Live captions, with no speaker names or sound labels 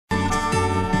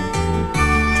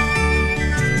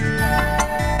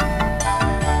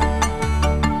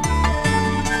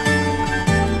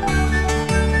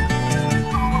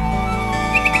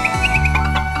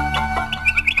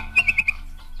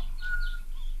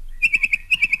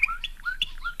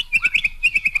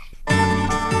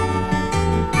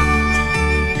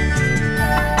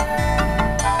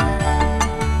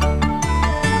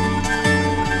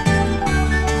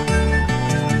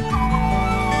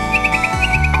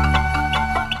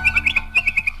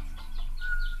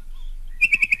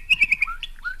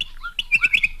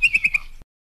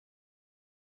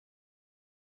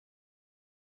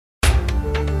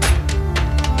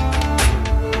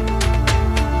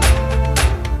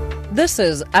This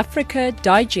is Africa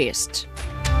Digest.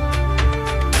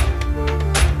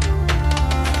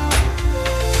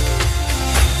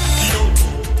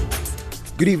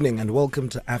 Good evening and welcome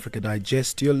to Africa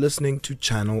Digest. You're listening to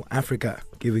Channel Africa,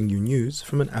 giving you news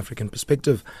from an African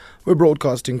perspective. We're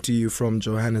broadcasting to you from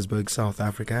Johannesburg, South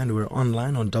Africa, and we're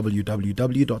online on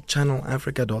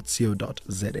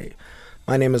www.channelafrica.co.za.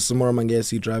 My name is Samora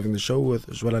Mangesi, driving the show with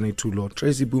Zwelane Tulo,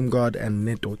 Tracy Boomgard, and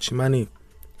Neto Chimani.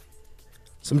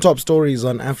 Some top stories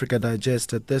on Africa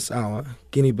Digest at this hour.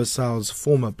 Guinea Bissau's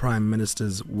former prime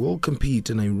ministers will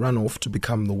compete in a runoff to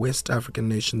become the West African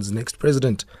nation's next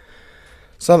president.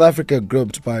 South Africa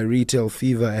groped by retail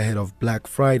fever ahead of Black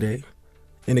Friday.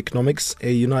 In economics,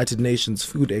 a United Nations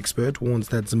food expert warns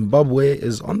that Zimbabwe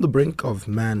is on the brink of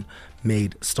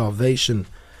man-made starvation.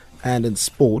 And in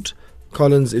sport,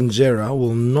 Collins Injera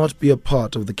will not be a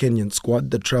part of the Kenyan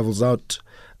squad that travels out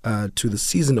to the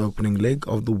season-opening leg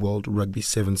of the World Rugby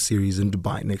Sevens Series in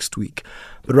Dubai next week.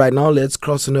 But right now, let's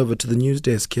cross on over to the news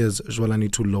desk. Here's Zwelane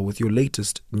Tulo with your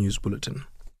latest news bulletin.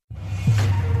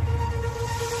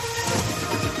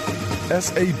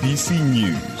 SABC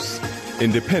News,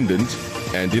 independent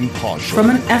and impartial. From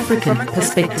an African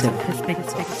perspective.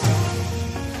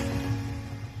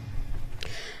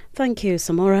 Thank you,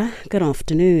 Samora. Good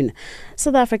afternoon.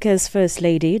 South Africa's First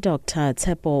Lady, Dr.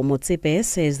 Tshepo Motsepe,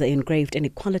 says the engraved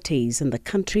inequalities in the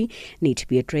country need to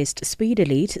be addressed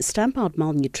speedily to stamp out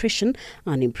malnutrition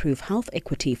and improve health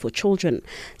equity for children.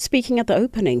 Speaking at the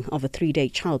opening of a 3-day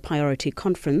child priority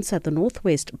conference at the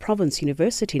Northwest Province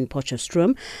University in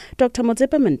Potchefstroom, Dr.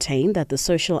 Motsepe maintained that the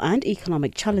social and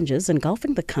economic challenges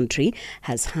engulfing the country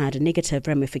has had a negative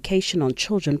ramification on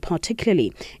children,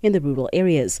 particularly in the rural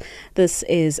areas. This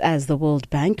is as the World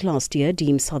Bank last year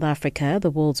deemed South Africa the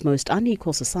world's most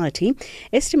unequal society,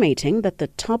 estimating that the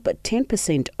top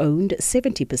 10% owned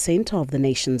 70% of the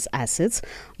nation's assets.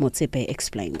 Motsepe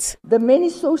explains. The many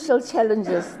social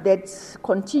challenges that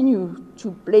continue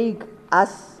to plague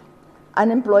us,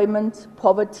 unemployment,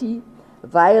 poverty,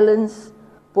 violence,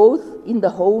 both in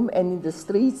the home and in the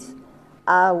streets,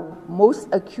 are most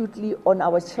acutely on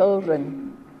our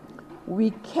children.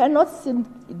 We cannot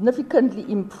significantly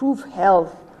improve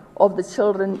health of the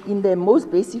children in their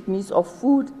most basic needs of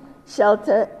food,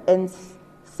 shelter, and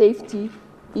safety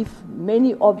if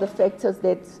many of the factors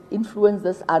that influence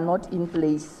this are not in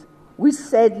place, which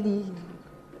sadly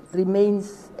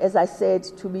remains, as I said,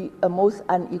 to be a most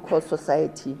unequal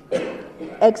society.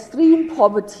 Extreme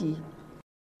poverty.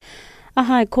 A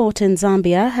high court in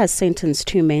Zambia has sentenced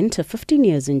 2 men to 15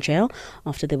 years in jail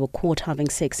after they were caught having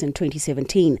sex in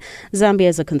 2017. Zambia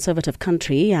is a conservative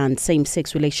country and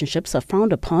same-sex relationships are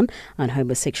frowned upon and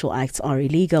homosexual acts are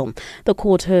illegal. The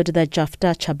court heard that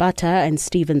Jafta Chabata and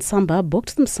Stephen Samba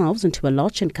booked themselves into a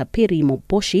lodge in Kapiri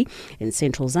Moboshi in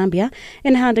central Zambia.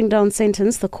 In handing down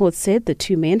sentence, the court said the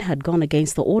 2 men had gone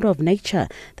against the order of nature,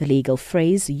 the legal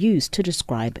phrase used to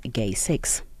describe gay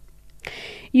sex.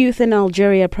 Youth in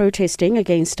Algeria protesting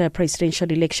against a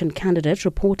presidential election candidate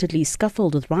reportedly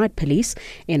scuffled with riot police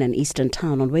in an eastern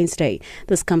town on Wednesday.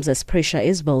 This comes as pressure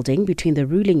is building between the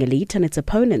ruling elite and its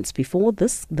opponents before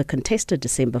the contested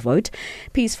December vote.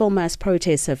 Peaceful mass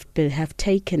protests have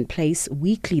taken place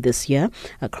weekly this year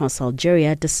across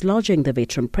Algeria, dislodging the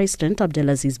veteran president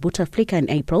Abdelaziz Bouteflika in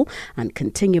April and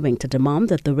continuing to demand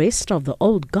that the rest of the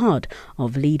old guard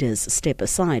of leaders step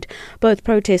aside. Both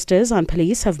protesters and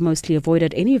police have mostly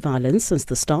avoided any violence since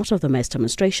the start of the mass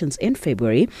demonstrations in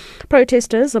February.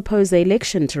 Protesters oppose the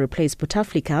election to replace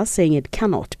Bouteflika, saying it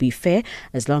cannot be fair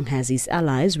as long as his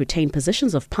allies retain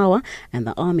positions of power and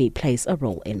the army plays a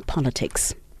role in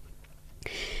politics.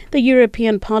 The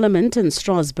European Parliament in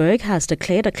Strasbourg has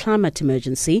declared a climate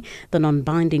emergency. The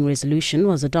non-binding resolution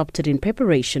was adopted in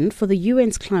preparation for the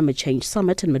UN's Climate Change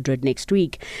Summit in Madrid next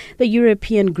week. The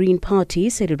European Green Party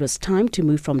said it was time to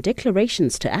move from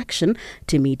declarations to action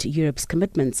to meet Europe's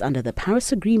commitments under the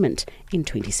Paris Agreement in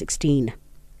 2016.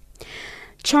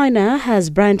 China has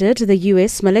branded the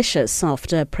U.S. malicious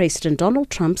after President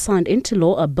Donald Trump signed into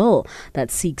law a bill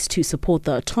that seeks to support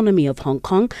the autonomy of Hong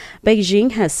Kong.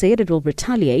 Beijing has said it will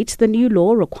retaliate. The new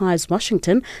law requires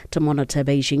Washington to monitor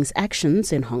Beijing's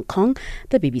actions in Hong Kong.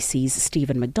 The BBC's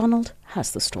Stephen McDonald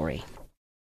has the story.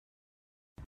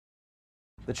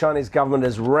 The Chinese government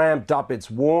has ramped up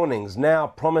its warnings, now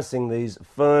promising these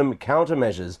firm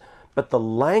countermeasures. But the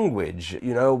language,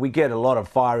 we get a lot of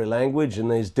fiery language in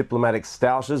these diplomatic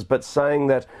stoushes, but saying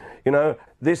that,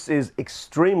 this is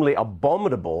extremely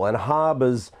abominable and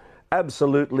harbours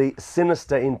absolutely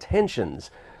sinister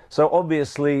intentions. So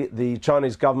obviously the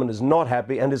Chinese government is not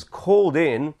happy and has called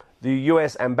in the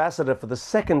US ambassador for the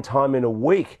second time in a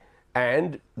week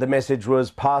And the message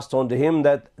was passed on to him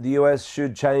that the US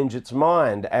should change its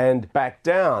mind and back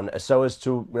down so as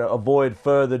to avoid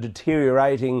further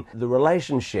deteriorating the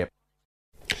relationship.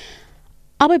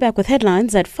 I'll be back with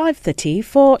headlines at 5:30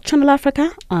 for Channel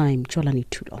Africa. I'm Jolani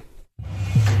Tulo.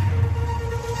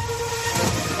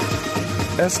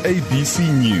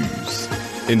 SABC News,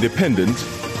 independent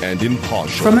and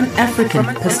impartial. From an African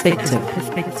perspective.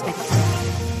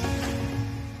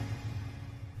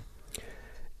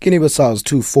 Guinea Bissau's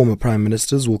two former prime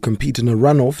ministers will compete in a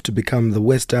runoff to become the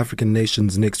West African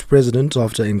nation's next president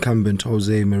after incumbent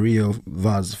José Maria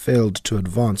Vaz failed to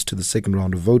advance to the second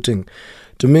round of voting.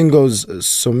 Domingos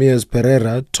Somias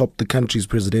Pereira topped the country's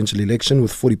presidential election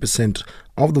with 40%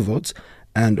 of the votes,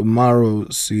 and Umaro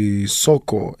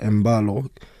Sisoko Embalo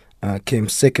came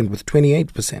second with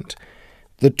 28%.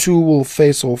 The two will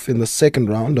face off in the second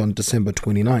round on December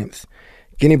 29th.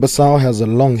 Guinea-Bissau has a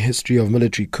long history of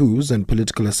military coups and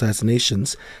political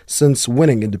assassinations since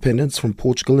winning independence from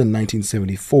Portugal in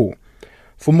 1974.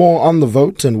 For more on the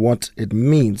vote and what it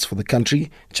means for the country,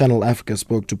 Channel Africa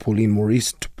spoke to Pauline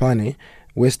Maurice Tupane,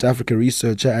 West Africa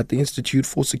researcher at the Institute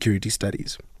for Security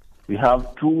Studies. We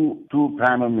have two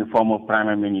former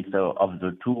prime ministers of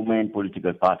the two main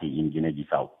political parties in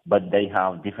Guinea-Bissau, but they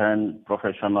have different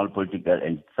professional, political,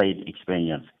 and state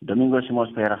experience. Domingos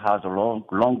Simões Pereira has a long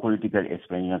political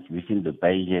experience within the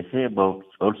PAIGC, but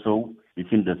also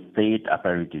within the state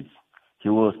apparatus. He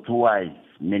was twice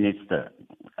minister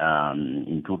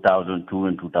in 2002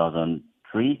 and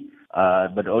 2003,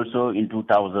 but also in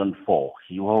 2004.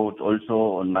 He was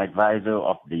also an advisor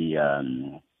of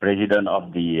the President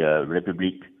of the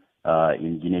Republic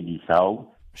in Guinea-Bissau.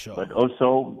 Sure. But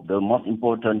also, the most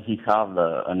important, he had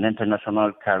an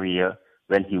international career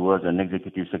when he was an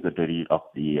executive secretary of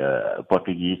the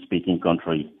Portuguese-speaking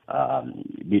country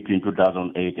between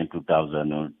 2008 and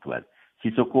 2012.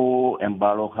 Sisoko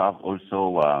Embalo have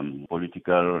also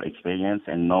political experience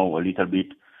and know a little bit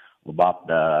about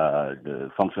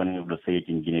the functioning of the state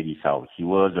in Guinea-Bissau. He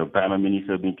was a prime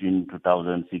minister between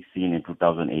 2016 and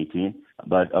 2018,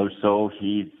 but also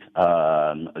he's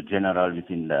a general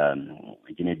within the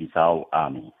Guinea-Bissau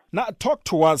army. Now, talk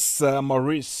to us,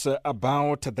 Maurice,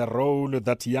 about the role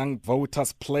that young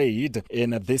voters played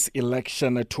in this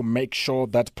election to make sure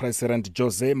that President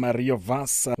José Maria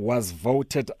Vaz was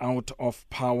voted out of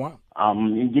power.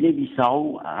 In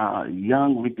Guinea-Bissau,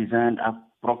 young represent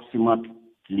approximately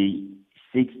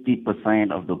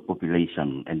 60% of the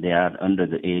population, and they are under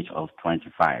the age of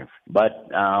 25. But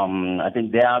I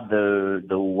think they are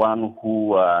the one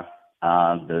who are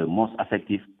the most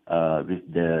affected with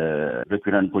the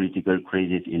recurrent political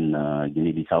crisis in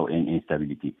Guinea-Bissau and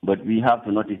instability. But we have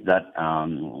to notice that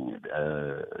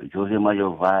José Maria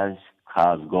Vaz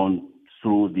has gone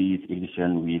through this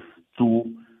election with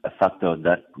two factors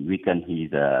that weaken his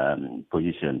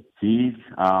position. He's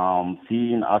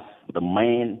seen as the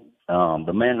main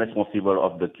responsible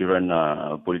of the current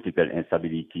political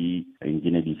instability in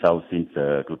Guinea-Bissau since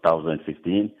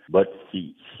 2015, but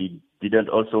he didn't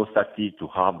also succeed to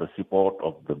have the support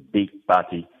of the big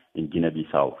party in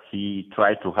Guinea-Bissau. He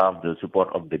tried to have the support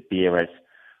of the PRS,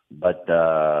 but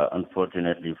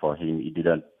unfortunately for him, he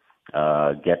didn't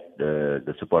get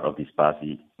the support of this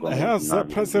party. Has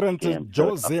President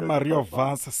José Maria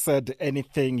Vaz said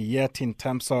anything yet in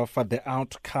terms of the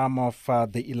outcome of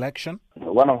the election?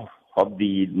 One of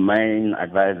the main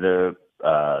advisors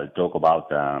talk about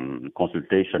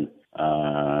consultation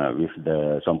with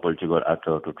some political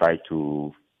actors to try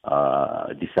to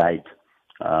decide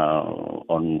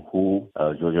on who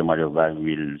José Maria Vaz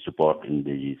will support in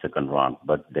the second round,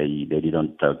 but they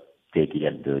didn't take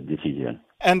yet the decision.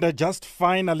 And just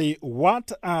finally,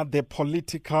 what are the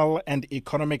political and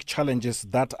economic challenges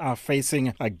that are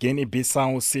facing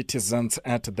Guinea-Bissau citizens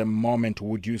at the moment,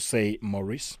 would you say,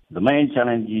 Maurice? The main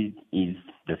challenge is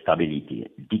the stability.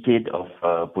 Decades of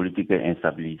political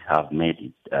instability have made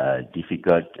it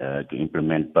difficult to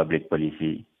implement public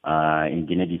policy in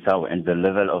Guinea-Bissau, and the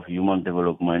level of human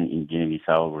development in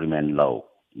Guinea-Bissau remains low.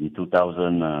 In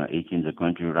 2018, the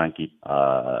country ranked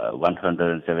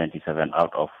 177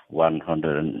 out of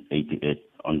 188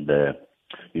 on the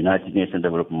United Nations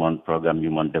Development Program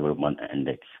Human Development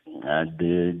Index.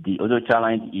 The other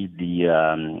challenge is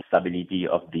the stability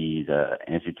of the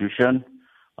institution.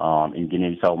 In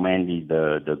Guinea-Bissau, mainly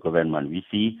the government. We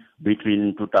see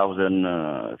between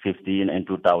 2015 and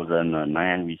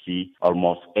 2009, we see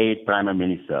almost 8 prime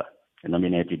ministers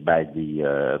nominated by the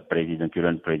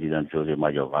current president, José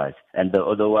Maria Vaz. And the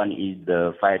other one is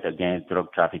the fight against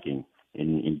drug trafficking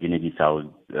in Guinea-Bissau.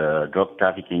 Drug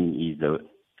trafficking is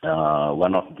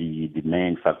one of the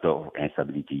main factors of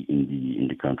instability in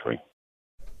the country.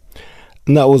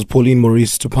 And that was Pauline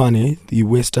Maurice Tupane, the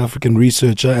West African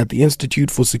researcher at the Institute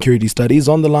for Security Studies,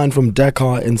 on the line from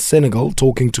Dakar in Senegal,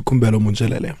 talking to Kumbelo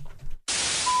Munjelele.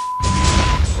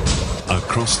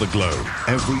 Across the globe,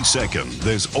 every second,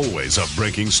 there's always a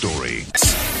breaking story.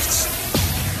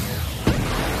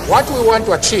 What we want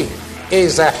to achieve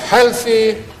is a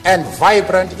healthy and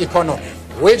vibrant economy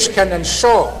which can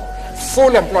ensure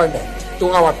full employment to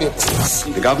our people.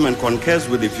 The government concurs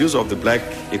with the views of the Black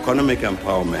Economic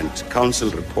Empowerment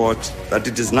Council report that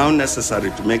it is now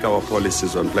necessary to make our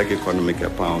policies on black economic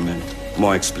empowerment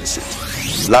more explicit.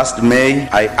 Last May,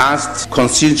 I asked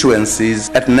constituencies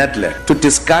at NETLEC to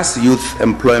discuss youth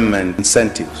employment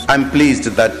incentives. I'm pleased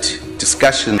that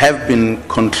discussions have been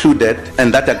concluded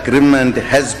and that agreement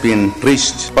has been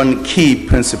reached on key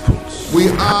principles. We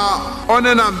are on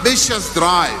an ambitious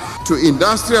drive to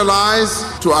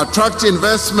industrialize, to attract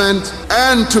investment,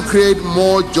 and to create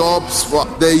more jobs for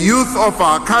the youth of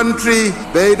our country.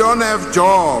 They don't have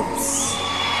jobs.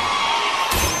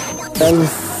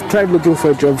 I've tried looking for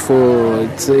a job for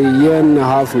a year and a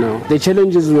half now. The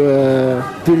challenges were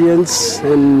experience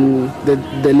and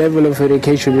the level of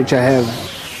education which I have.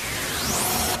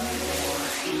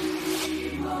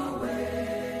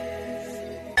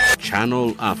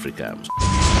 Channel Africa.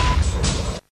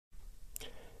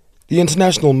 The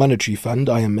International Monetary Fund,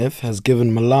 IMF, has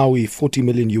given Malawi $40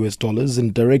 million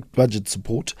in direct budget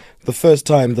support, the first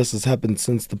time this has happened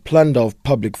since the plunder of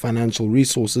public financial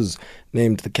resources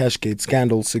named the Cashgate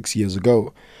scandal 6 years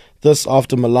ago. This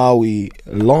after Malawi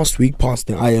last week passed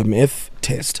the IMF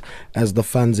test as the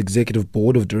fund's executive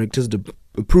board of directors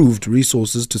approved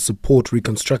resources to support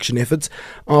reconstruction efforts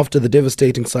after the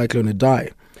devastating cyclone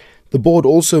Idai. The board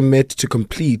also met to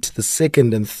complete the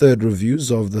second and third reviews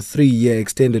of the 3-year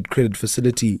Extended Credit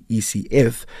Facility,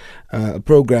 ECF,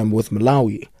 program with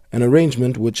Malawi, an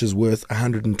arrangement which is worth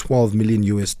 $112 million.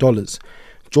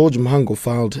 George Mhango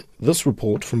filed this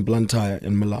report from Blantyre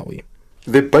in Malawi.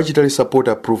 The budgetary support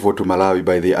approval to Malawi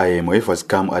by the IMF has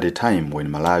come at a time when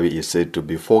Malawi is said to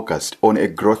be focused on a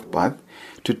growth path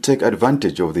to take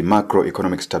advantage of the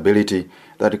macroeconomic stability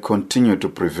that continue to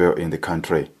prevail in the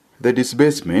country. The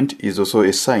disbursement is also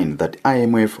a sign that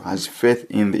IMF has faith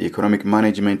in the economic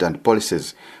management and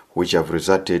policies which have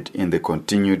resulted in the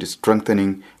continued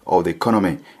strengthening of the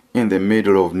economy in the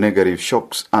middle of negative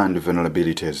shocks and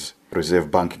vulnerabilities.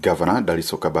 Reserve Bank Governor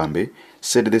Daliso Kabambe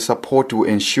said the support will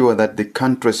ensure that the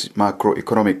country's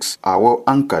macroeconomics are well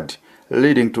anchored,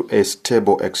 leading to a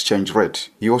stable exchange rate.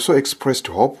 He also expressed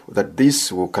hope that this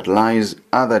will catalyze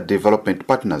other development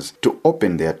partners to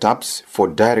open their taps for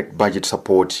direct budget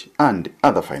support and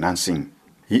other financing.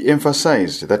 He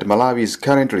emphasized that Malawi is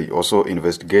currently also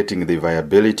investigating the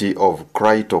viability of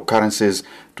cryptocurrencies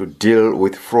to deal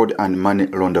with fraud and money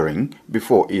laundering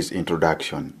before its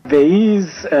introduction. There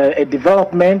is a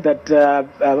development that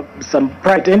some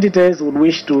private entities would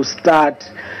wish to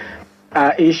start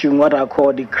issuing what are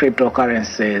called the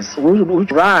cryptocurrencies,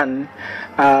 which run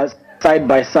side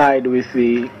by side with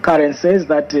the currencies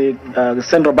that the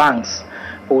central banks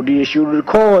would issue.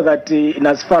 Recall that in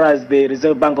as far as the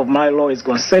Reserve Bank of Malawi law is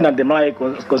concerned and the Malawi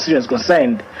Constitution is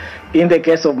concerned, in the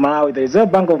case of Malawi, the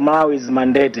Reserve Bank of Malawi is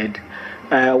mandated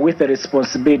with the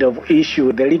responsibility of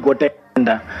issue the legal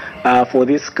tender for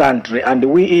this country, and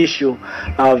we issue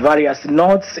various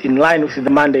notes in line with the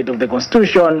mandate of the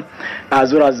Constitution,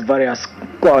 as well as various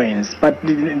coins. But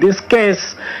in this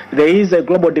case, there is a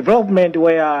global development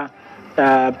where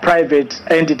private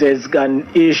entities can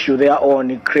issue their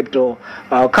own crypto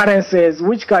currencies,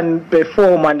 which can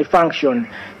perform and function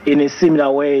in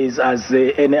similar ways as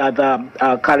any other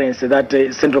currency that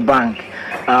the central bank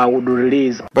would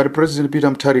release. But President Peter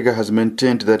Mutharika has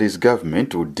maintained that his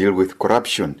government will deal with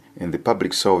corruption in the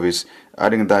public service,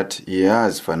 adding that he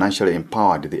has financially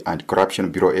empowered the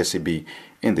Anti-Corruption Bureau (ACB)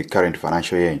 in the current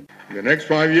financial year. In the next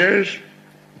 5 years,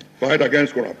 fight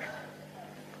against corruption.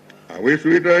 I wish to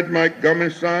reiterate my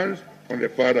government stance on the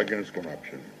fight against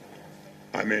corruption.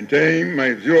 I maintain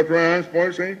my zero tolerance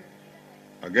policy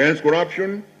against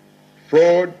corruption,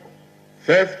 fraud,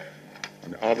 theft,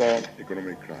 and other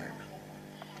economic crimes.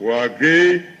 We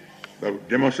agree that we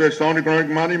demonstrate sound economic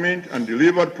management and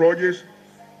delivered projects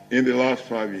in the last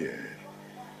 5 years.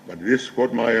 But this is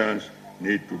what Malayans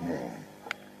need to know.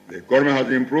 The economy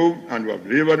has improved and we have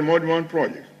delivered more demand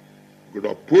projects because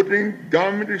of putting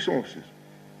government resources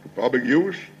to public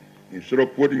use instead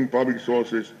of putting public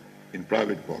resources in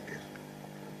private pockets.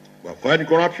 We are fighting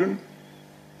corruption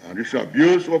and this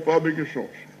abuse of public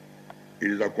resources. It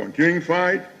is a continuing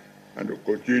fight and a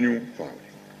continuing fight.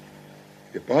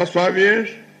 The past 5 years,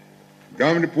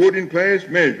 government put in place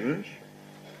measures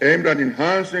aimed at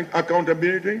enhancing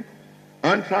accountability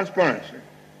and transparency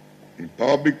in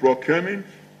public procurement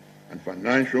and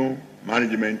financial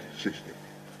management system.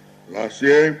 Last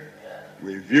year,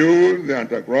 we reviewed the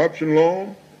anti-corruption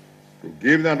law to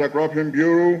give the Anti-Corruption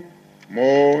Bureau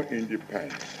more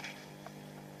independence.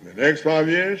 In the next 5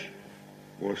 years,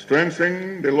 we'll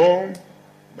strengthen the law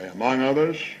by, among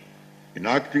others,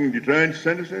 enacting deterrent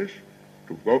sentences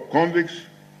to convicts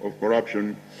of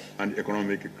corruption and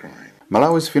economic crime.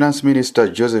 Malawi's Finance Minister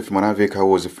Joseph Maravika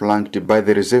was flanked by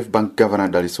the Reserve Bank Governor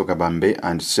Daliso Kabambe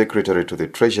and Secretary to the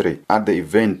Treasury at the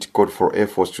event called for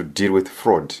efforts to deal with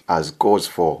fraud as goals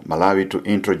for Malawi to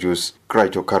introduce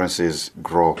cryptocurrencies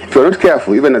grow. If we're not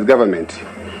careful, even as government,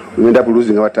 we end up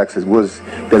losing our taxes because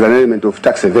there's an element of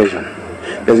tax evasion.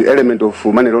 There's an element of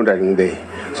money laundering there.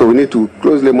 So we need to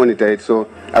closely monitor it. So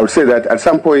I would say that at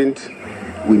some point,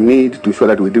 we need to ensure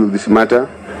that we deal with this matter.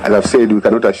 As I've said, we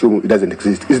cannot assume it doesn't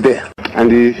exist. It's there.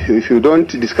 And if you don't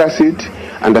discuss it,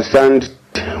 understand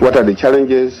what are the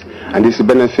challenges and its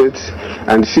benefits,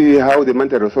 and see how the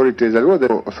monetary authorities, as well as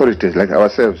the authorities like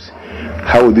ourselves,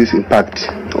 how this impact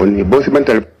on both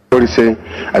monetary policy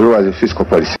as well as the fiscal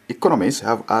policy. Economists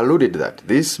have alluded that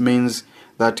this means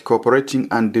that cooperating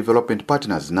and development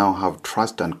partners now have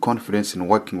trust and confidence in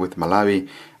working with Malawi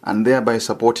and thereby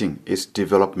supporting its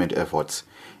development efforts.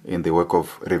 In the wake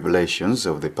of revelations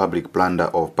of the public plunder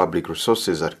of public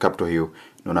resources at Capitol Hill,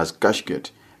 known as Cashgate,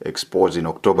 exposed in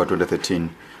October 2013,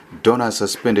 donors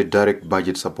suspended direct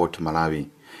budget support to Malawi.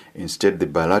 Instead, the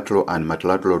bilateral and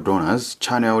multilateral donors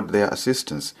channeled their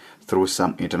assistance through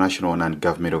some international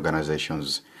non-government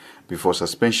organizations. Before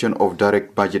suspension of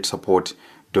direct budget support,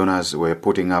 donors were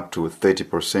putting up to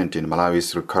 30% in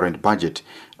Malawi's recurrent budget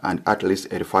and at least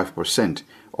 85%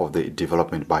 of the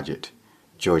development budget.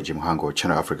 George Mhango,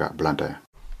 Channel Africa, Blantyre.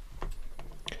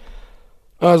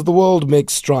 As the world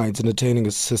makes strides in attaining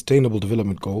its Sustainable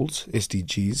Development Goals,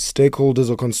 SDGs, stakeholders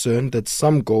are concerned that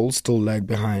some goals still lag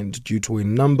behind due to a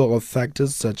number of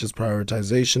factors such as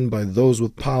prioritization by those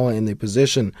with power in their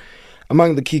possession.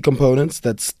 Among the key components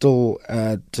that's still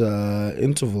at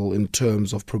interval in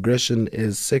terms of progression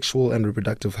is sexual and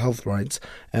reproductive health rights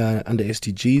under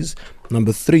SDGs.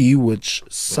 Number 3, which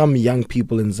some young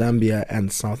people in Zambia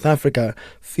and South Africa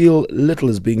feel little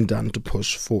is being done to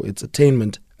push for its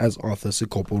attainment, as Arthur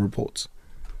Sikopo reports.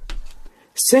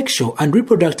 Sexual and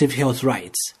reproductive health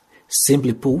rights,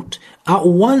 simply put, are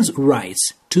one's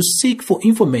rights to seek for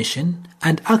information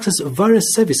and access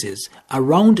various services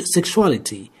around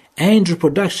sexuality and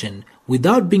reproduction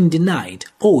without being denied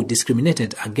or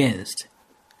discriminated against.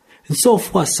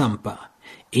 Nsofwa Sampa,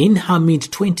 in her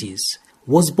mid-20s,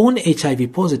 was born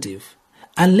HIV positive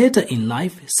and later in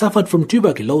life suffered from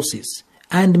tuberculosis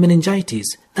and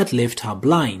meningitis that left her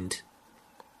blind.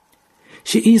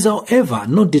 She is, however,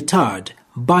 not deterred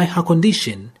by her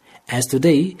condition, as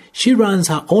today she runs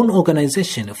her own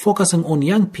organization focusing on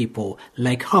young people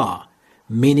like her,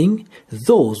 meaning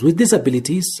those with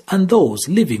disabilities and those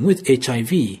living with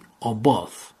HIV or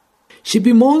both. She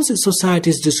bemoans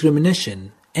society's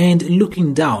discrimination and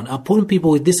looking down upon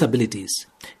people with disabilities.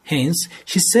 Hence,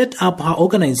 she set up her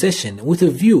organization with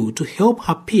a view to help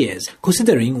her peers,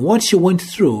 considering what she went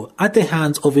through at the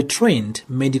hands of a trained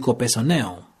medical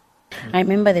personnel. I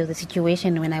remember there was a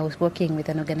situation when I was working with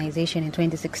an organization in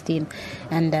 2016,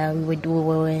 and we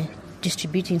were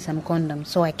distributing some condoms.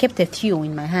 So I kept a few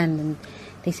in my hand, and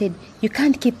they said, "You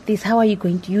can't keep this. How are you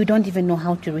going to? You don't even know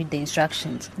how to read the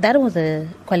instructions." That was a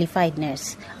qualified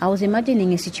nurse. I was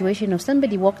imagining a situation of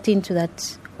somebody walked into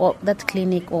that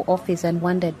clinic or office and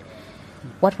wondered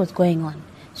what was going on.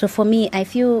 So for me, I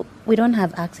feel we don't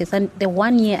have access. And the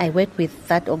 1 year I worked with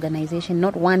that organization,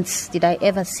 not once did I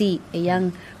ever see a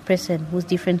young person who's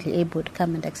differently able to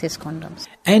come and access condoms.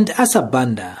 And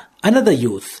Asabanda, another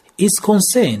youth, is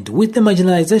concerned with the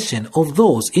marginalization of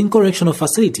those in correctional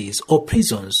facilities or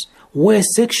prisons where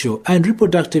sexual and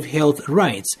reproductive health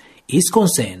rights is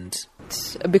concerned.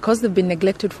 Because they've been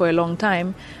neglected for a long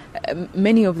time,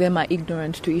 many of them are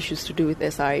ignorant to issues to do with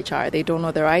SRHR. They don't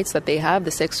know the rights that they have,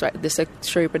 the sexual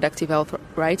reproductive health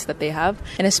rights that they have,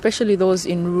 and especially those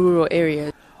in rural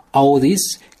areas. All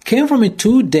this came from a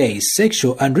 2-day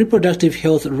sexual and reproductive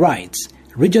health rights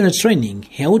regional training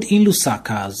held in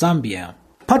Lusaka, Zambia.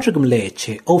 Patrick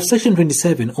Mleche of Section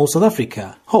 27 of South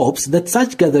Africa hopes that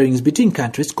such gatherings between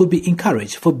countries could be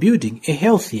encouraged for building a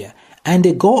healthier and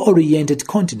a goal-oriented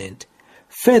continent,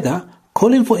 further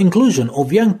calling for inclusion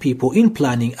of young people in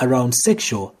planning around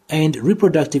sexual and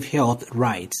reproductive health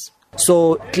rights.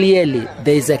 So clearly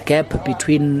there is a gap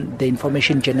between the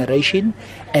information generation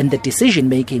and the decision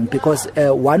making, because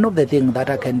one of the things that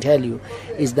I can tell you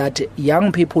is that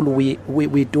young people, we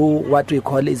do what we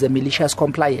call is a malicious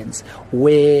compliance,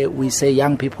 where we say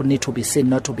young people need to be seen,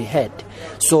 not to be heard.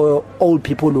 So old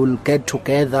people will get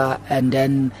together and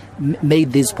then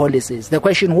make these policies. The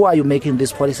question, who are you making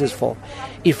these policies for?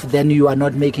 If then you are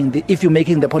not making if you're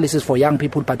making the policies for young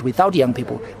people but without young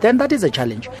people, then that is a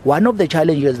challenge. One of the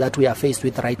challenges that we are faced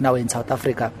with right now in South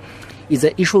Africa is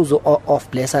the issues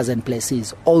of places and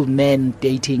places, old men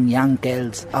dating young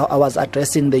girls. I was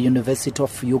addressing the University of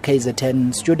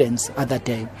UKZN students other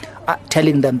day,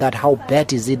 telling them that how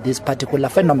bad is it, this particular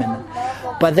phenomenon.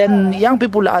 But then young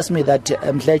people ask me that,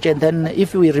 and then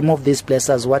if we remove these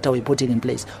places, what are we putting in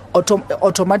place?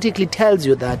 Automatically tells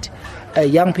you that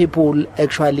young people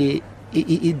actually,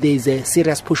 there is a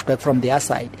serious pushback from their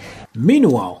side.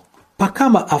 Meanwhile,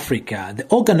 Pakama Africa, the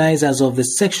organizers of the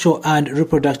Sexual and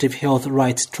Reproductive Health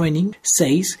Rights Training,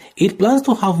 says it plans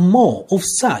to have more of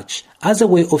such as a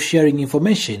way of sharing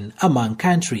information among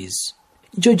countries.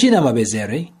 Georgina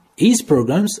Mabezere is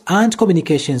Programs and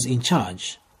Communications in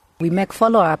charge. We make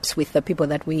follow-ups with the people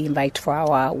that we invite for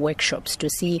our workshops to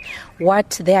see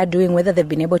what they are doing, whether they've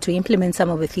been able to implement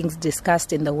some of the things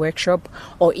discussed in the workshop,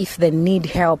 or if they need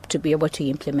help to be able to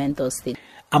implement those things.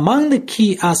 Among the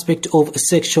key aspects of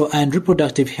sexual and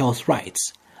reproductive health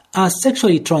rights are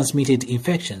sexually transmitted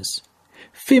infections,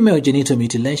 female genital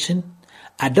mutilation,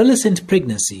 adolescent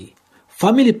pregnancy,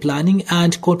 family planning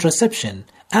and contraception,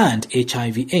 and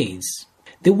HIV/AIDS.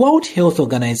 The World Health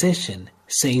Organization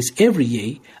says every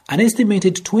year an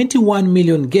estimated 21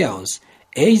 million girls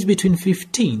aged between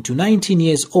 15 to 19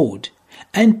 years old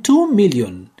and 2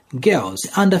 million girls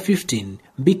under 15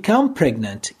 become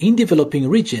pregnant in developing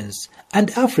regions, and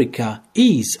Africa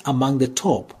is among the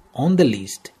top on the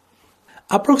list.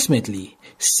 Approximately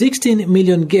 16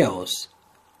 million girls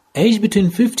aged between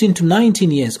 15 to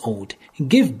 19 years old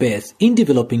give birth in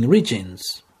developing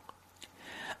regions.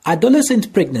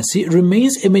 Adolescent pregnancy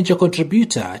remains a major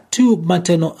contributor to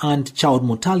maternal and child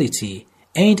mortality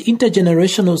and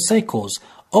intergenerational cycles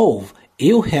of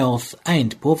ill health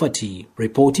and poverty.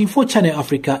 Reporting for Channel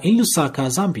Africa in Lusaka,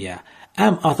 Zambia,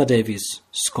 I'm Arthur Davis,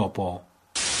 Scopo.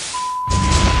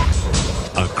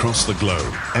 Across the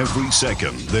globe, every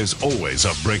second, there's always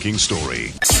a breaking story.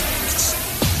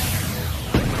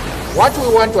 What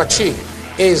we want to achieve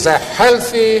is a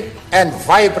healthy and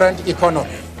vibrant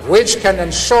economy which can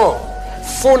ensure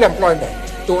full employment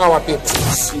to our people.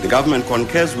 The government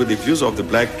concurs with the views of the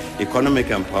Black Economic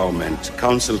Empowerment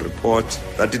Council report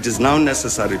that it is now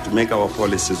necessary to make our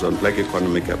policies on black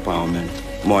economic empowerment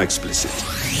more explicit.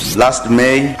 Last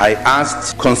May, I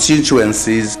asked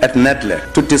constituencies at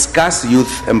NETLEC to discuss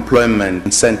youth employment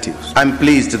incentives. I'm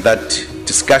pleased that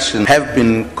discussions have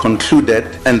been concluded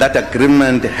and that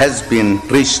agreement has been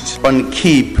reached on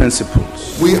key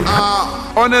principles. We are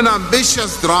on an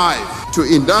ambitious drive to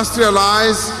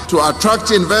industrialize, to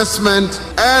attract investment,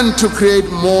 and to create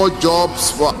more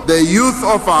jobs for the youth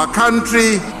of our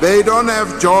country. They don't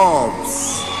have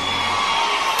jobs.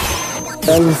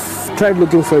 I've tried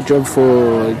looking for a job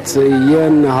for a year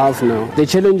and a half now. The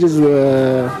challenges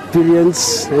were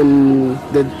experience and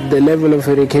the level of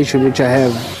education which I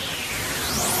have.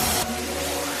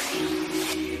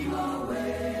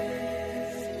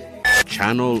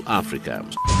 Channel Africa.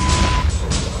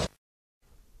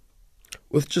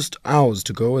 With just hours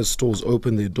to go as stores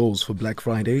open their doors for Black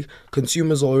Friday,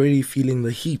 consumers are already feeling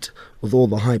the heat. With all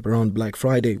the hype around Black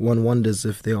Friday, one wonders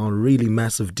if there are really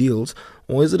massive deals,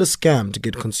 or is it a scam to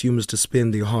get consumers to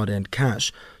spend their hard-earned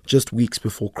cash just weeks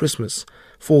before Christmas,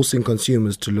 forcing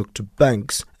consumers to look to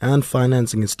banks and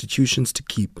financing institutions to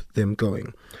keep them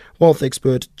going. Wealth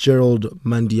expert Gerald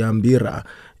Mandiambira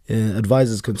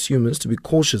advises consumers to be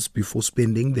cautious before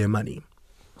spending their money.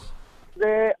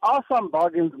 There are some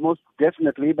bargains, most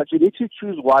definitely, but you need to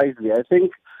choose wisely. I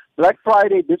think Black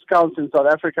Friday discounts in South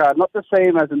Africa are not the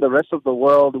same as in the rest of the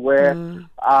world, where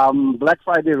Black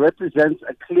Friday represents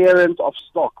a clearance of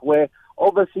stock, where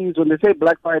overseas, when they say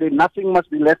Black Friday, nothing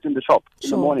must be left in the shop in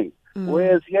the morning.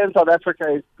 Whereas here in South Africa,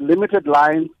 it's limited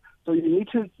lines, so you need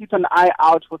to keep an eye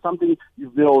out for something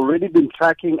you've already been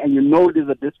tracking and you know there's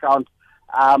a discount,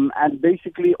 and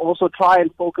basically also try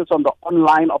and focus on the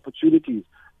online opportunities,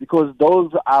 because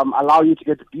those allow you to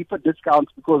get deeper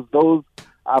discounts because those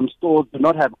stores do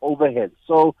not have overhead.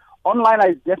 So online,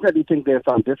 I definitely think there's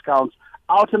some discounts.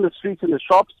 Out in the streets, in the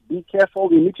shops, be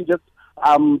careful. You need to just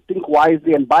think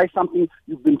wisely and buy something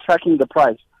you've been tracking the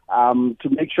price. to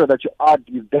make sure that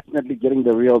you're definitely getting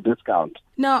the real discount.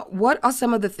 Now, what are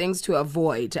some of the things to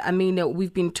avoid? I mean,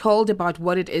 we've been told about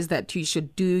what it is that you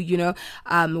should do.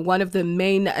 One of the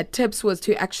main tips was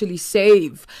to actually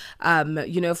save,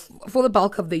 for the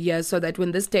bulk of the year so that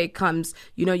when this day comes,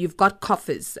 you've got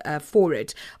coffers for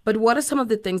it. But what are some of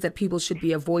the things that people should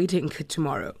be avoiding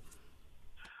tomorrow?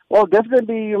 Well,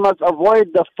 definitely you must avoid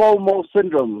the FOMO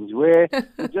syndrome, where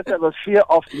you just have a fear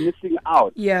of missing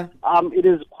out. Yeah. It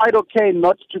is quite okay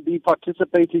not to be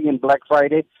participating in Black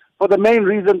Friday for the main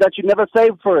reason that you never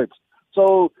saved for it.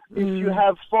 So if you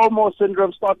have FOMO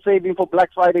syndrome, start saving for Black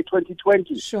Friday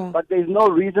 2020. Sure. But there's no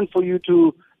reason for you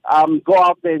to go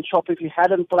out there and shop if you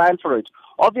hadn't planned for it.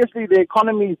 Obviously, the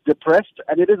economy is depressed,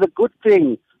 and it is a good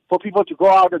thing for people to go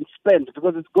out and spend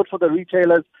because it's good for the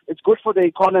retailers, it's good for the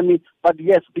economy. But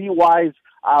yes, be wise.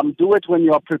 Do it when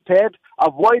you're prepared.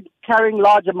 Avoid carrying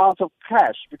large amounts of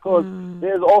cash because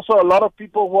there's also a lot of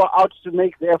people who are out to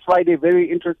make their Friday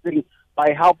very interesting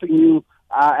by helping you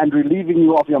and relieving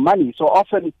you of your money. So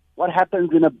often what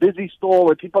happens in a busy store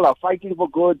where people are fighting for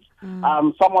goods,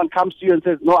 someone comes to you and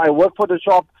says, no, I work for the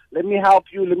shop. Let me help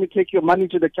you. Let me take your money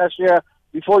to the cashier.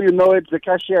 Before you know it, the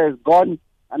cashier is gone.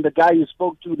 And the guy you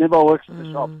spoke to never works in the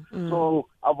shop. So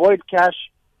avoid cash.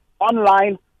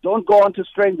 Online, don't go onto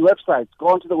strange websites. Go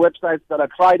onto the websites that are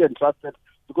tried and trusted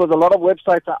because a lot of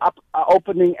websites are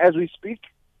opening as we speak.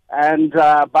 And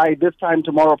by this time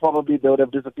tomorrow, probably they would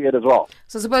have disappeared as well.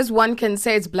 So suppose one can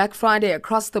say it's Black Friday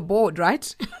across the board,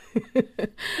 right?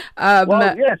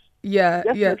 Well, yes. Yeah,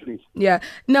 definitely. Yeah.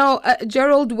 Now,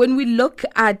 Gerald, when we look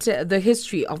at the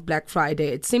history of Black Friday,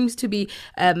 it seems to be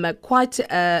quite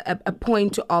a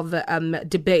point of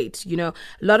debate. A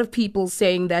lot of people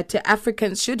saying that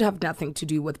Africans should have nothing to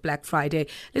do with Black Friday.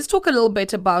 Let's talk a little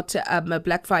bit about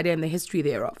Black Friday and the history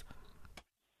thereof.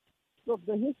 Look,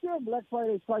 the history of Black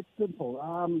Friday is quite simple.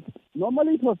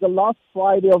 Normally it was the last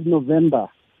Friday of November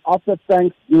after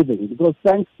Thanksgiving because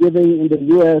Thanksgiving in the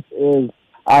U.S. is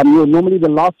normally the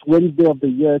last Wednesday of the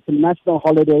year. It's a national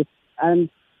holiday, and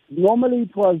normally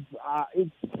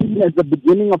it's seen as the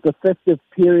beginning of the festive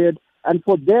period. And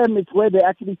for them, it's where they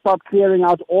actually start clearing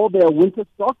out all their winter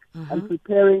stock and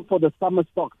preparing for the summer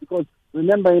stock. Because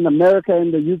remember, in America,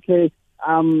 in the UK,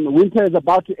 winter is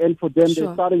about to end for them. Sure.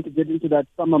 They're starting to get into that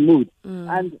summer mood.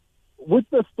 And with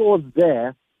the stores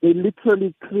there, they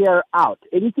literally clear out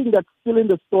anything that's still in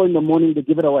the store in the morning. They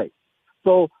give it away.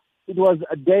 So it was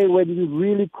a day when you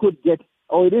really could get,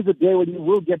 or it is a day when you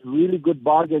will get really good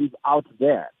bargains out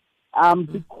there.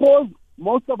 Because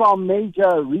most of our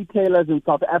major retailers in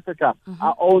South Africa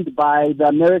are owned by the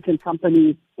American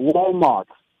company Walmart,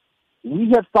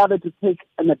 we have started to take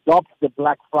and adopt the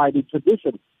Black Friday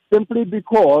tradition simply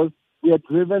because we are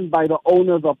driven by the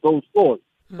owners of those stores.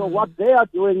 So what they are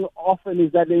doing often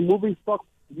is that they're moving stock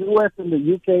to the US and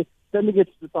the UK, sending it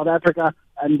to South Africa,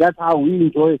 and that's how we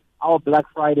enjoy our Black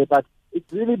Friday. But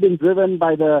it's really been driven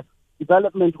by the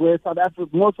development where South Africa,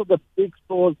 most of the big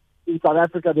stores in South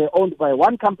Africa, they're owned by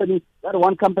one company. That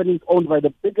one company is owned by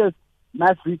the biggest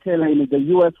mass retailer in the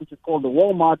U.S., which is called the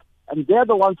Walmart, and they're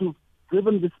the ones who've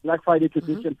driven this Black Friday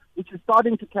tradition, which is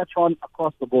starting to catch on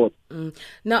across the board.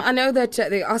 Now, I know that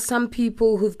there are some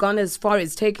people who've gone as far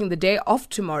as taking the day off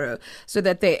tomorrow so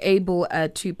that they're able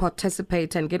to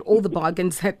participate and get all the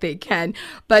bargains that they can.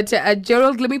 But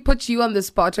Gerald, let me put you on the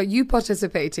spot. Are you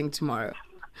participating tomorrow?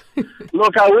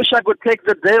 Look, I wish I could take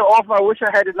the day off. I wish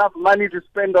I had enough money to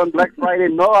spend on Black Friday.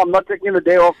 No, I'm not taking the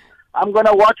day off. I'm going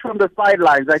to watch from the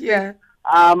sidelines.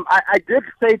 I did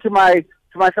say to my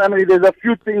family, there's a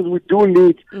few things we do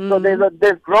need. So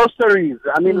there's groceries.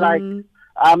 I mean,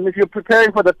 if you're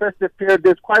preparing for the festive period,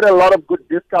 there's quite a lot of good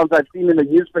discounts I've seen in the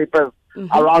newspapers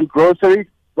around groceries.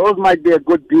 Those might be a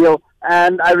good deal.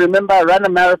 And I remember I ran a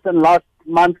marathon last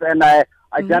month and I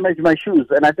damaged my shoes.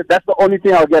 And I said, that's the only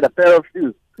thing I'll get, a pair of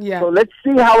shoes. Yeah. So let's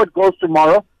see how it goes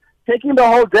tomorrow. Taking the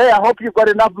whole day, I hope you've got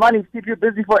enough money to keep you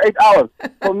busy for 8 hours.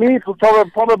 For me, it will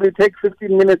probably take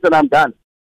 15 minutes and I'm done.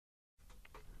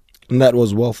 And that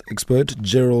was wealth expert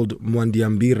Gerald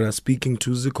Mwandiambira speaking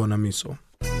to Zikonamiso.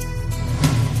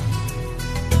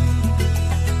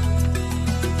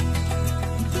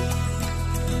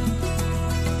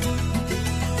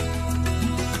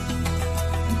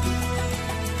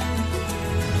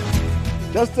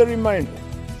 Just a reminder,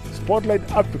 Spotlight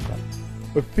Africa,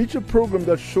 a feature program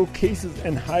that showcases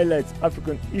and highlights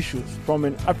African issues from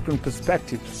an African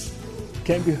perspective,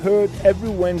 can be heard every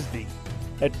Wednesday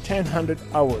at 1000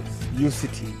 hours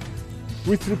UCT,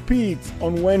 with repeats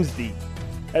on Wednesday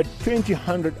at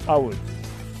 2000 hours,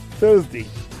 Thursday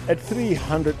at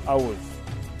 300 hours,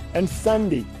 and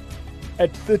Sunday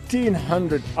at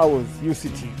 1300 hours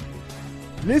UCT.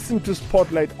 Listen to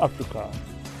Spotlight Africa,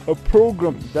 a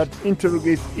program that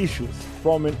interrogates issues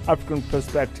from an African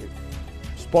perspective.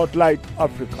 Spotlight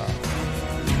Africa.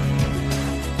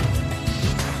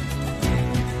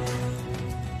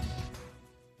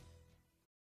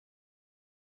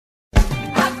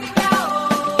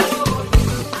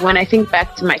 When I think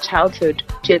back to my childhood,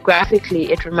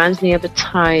 geographically, it reminds me of a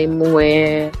time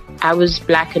where I was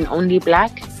black and only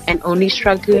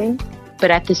struggling,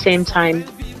 but at the same time,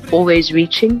 always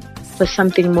reaching for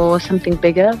something more, something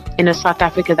bigger in a South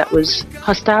Africa that was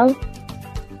hostile.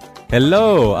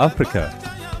 Hello, Africa.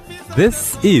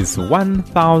 This is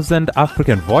 1000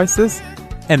 African Voices,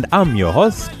 and I'm your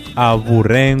host,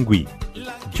 Avurengwi.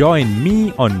 Join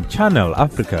me on Channel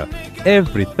Africa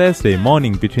every Thursday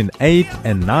morning between 8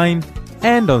 and 9,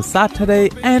 and on Saturday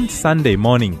and Sunday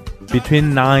morning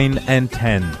between 9 and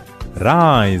 10.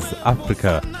 Rise,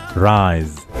 Africa,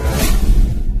 rise.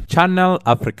 Channel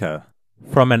Africa,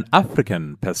 from an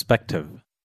African perspective.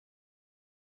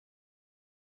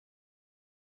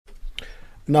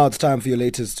 Now it's time for your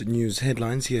latest news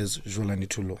headlines. Here's Jolani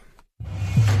Tulo.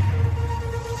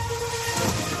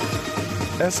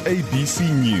 SABC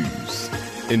News,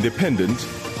 independent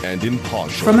and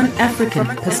impartial. From an African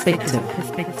perspective.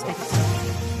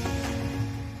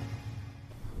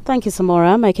 Thank you,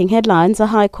 Samora. Making headlines, a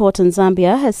high court in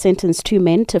Zambia has sentenced 2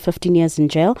 men to 15 years in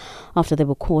jail after they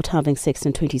were caught having sex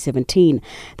in 2017.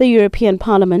 The European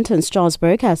Parliament in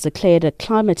Strasbourg has declared a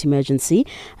climate emergency.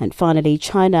 And finally,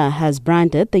 China has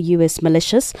branded the US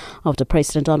malicious after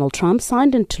President Donald Trump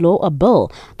signed into law a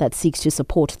bill that seeks to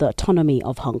support the autonomy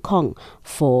of Hong Kong.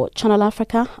 For Channel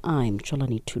Africa, I'm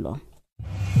Jolani Tulo.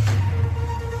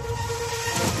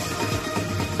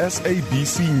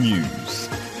 SABC News,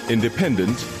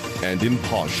 independent and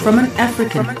impartial. From an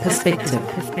African perspective.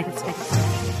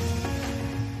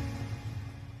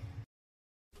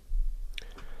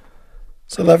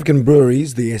 South African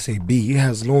Breweries, the SAB,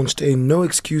 has launched a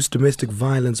no-excuse domestic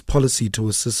violence policy to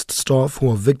assist staff who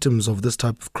are victims of this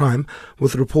type of crime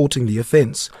with reporting the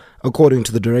offence. According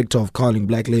to the director of Carling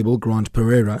Black Label, Grant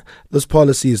Pereira, this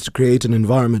policy is to create an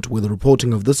environment where the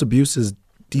reporting of this abuse is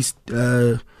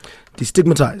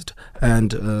destigmatized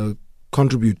and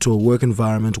contribute to a work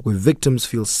environment where victims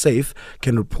feel safe,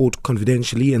 can report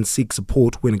confidentially and seek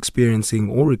support when experiencing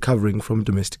or recovering from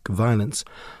domestic violence.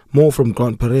 More from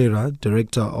Grant Pereira,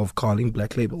 Director of Carling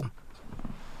Black Label.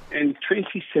 In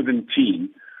 2017,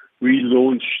 we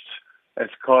launched as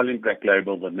Carling Black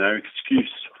Label the No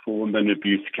Excuse for Women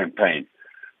Abuse campaign.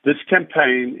 This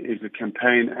campaign is a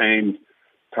campaign aimed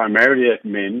primarily at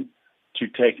men to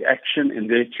take action in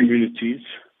their communities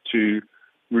to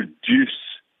reduce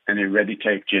and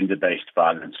eradicate gender-based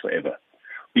violence forever.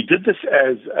 We did this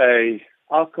as an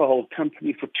alcohol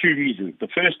company for 2 reasons. The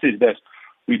first is that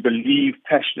we believe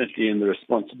passionately in the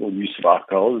responsible use of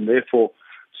alcohol, and therefore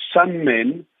some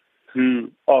men who,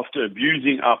 after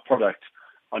abusing our product,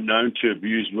 are known to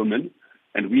abuse women,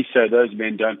 and we say those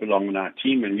men don't belong on our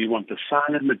team, and we want the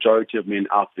silent majority of men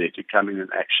out there to come in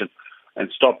action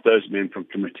and stop those men from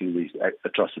committing these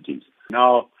atrocities.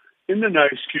 Now, in the No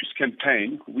Excuse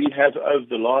campaign, we have over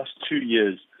the last 2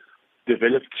 years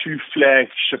developed 2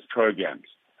 flagship programs.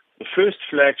 The first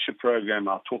flagship program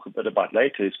I'll talk a bit about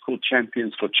later is called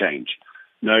Champions for Change.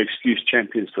 No Excuse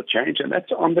Champions for Change, and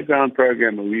that's an on-the-ground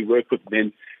program where we work with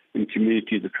men in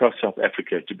communities across South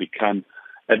Africa to become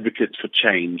advocates for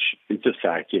change in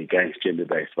society against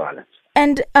gender-based violence.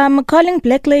 And Carling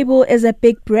Black Label is a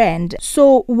big brand,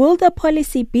 so will the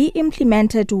policy be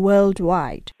implemented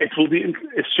worldwide? It will be.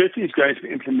 It certainly is going to be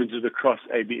implemented across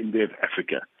AB InBev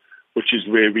Africa, which is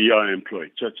where we are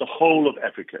employed. So it's the whole of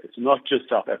Africa. It's not just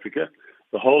South Africa.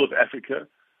 The whole of Africa,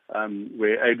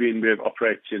 where AB InBev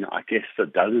operates in, I guess, a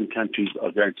dozen countries,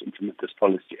 are going to implement this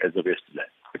policy as of yesterday.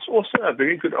 It's also a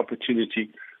very good opportunity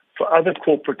for other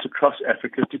corporates across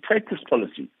Africa to take this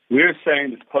policy. We're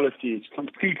saying this policy is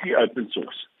completely open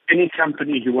source. Any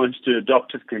company who wants to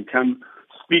adopt it can come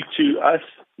speak to us.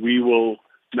 We will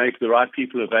make the right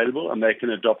people available, and they can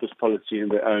adopt this policy in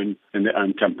their own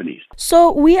companies.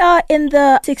 So we are in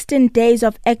the 16 days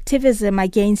of activism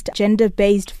against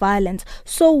gender-based violence.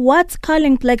 So what's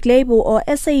Carling Black Label or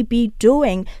SAB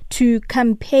doing to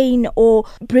campaign or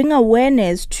bring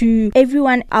awareness to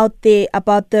everyone out there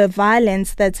about the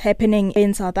violence that's happening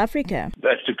in South Africa?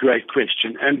 That's a great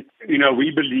question. And,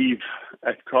 we believe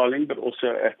at Carling, but also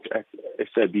at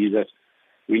SAB, that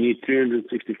we need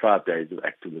 365 days of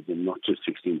activism, not just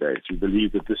 16 days. We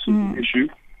believe that this is an issue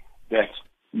that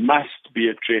must be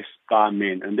addressed by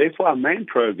men. And therefore, our main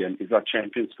program is our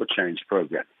Champions for Change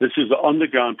program. This is an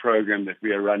on-the-ground program that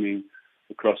we are running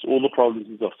across all the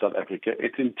provinces of South Africa.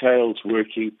 It entails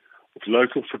working with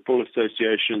local football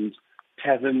associations,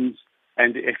 taverns,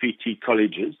 and the FET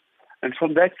colleges. And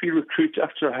from that, we recruit up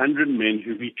to 100 men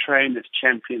who we train as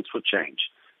champions for change.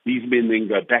 These men then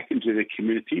go back into their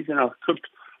communities and are equipped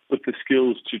with the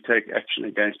skills to take action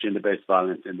against gender-based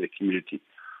violence in their community.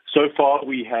 So far,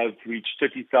 we have reached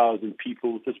 30,000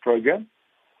 people with this program,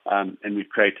 and we've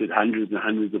created hundreds and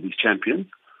hundreds of these champions.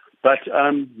 But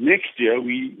next year,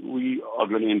 we are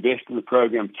going to invest in the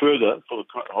program further for the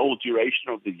whole duration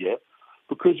of the year,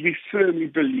 because we firmly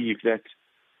believe that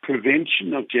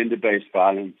prevention of gender-based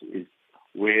violence is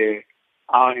where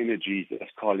our energies as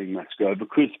Carling must go,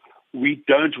 because we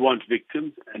don't want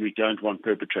victims and we don't want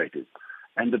perpetrators.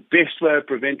 And the best way of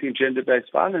preventing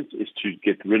gender-based violence is to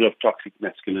get rid of toxic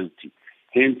masculinity,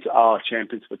 hence our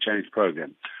Champions for Change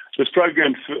program. This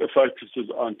program focuses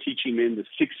on teaching men the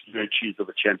 6 virtues of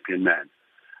a champion man.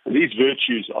 And these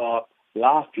virtues are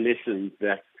life lessons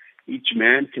that each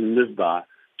man can live by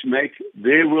to make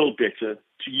their world better,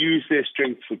 to use their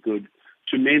strength for good,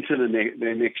 to mentor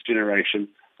their next generation,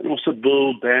 and also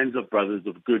build bands of brothers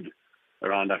of good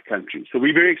around our country. So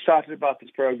we're very excited about this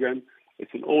program.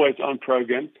 It's an always-on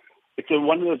program. It's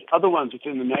one of those other ones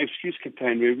within the No Excuse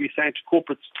campaign where we're saying to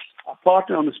corporates, our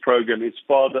partner on this program is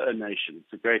Father a Nation.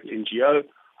 It's a great NGO.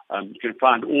 You can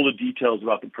find all the details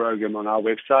about the program on our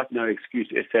website,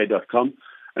 noexcusesa.com.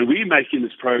 And we're making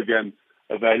this program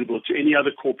available to any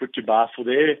other corporate to buy for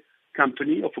their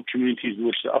company or for communities in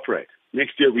which they operate.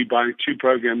 Next year, we're buying 2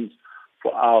 programs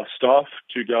for our staff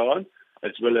to go on,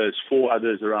 as well as 4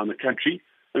 others around the country.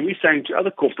 And we're saying to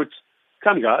other corporates,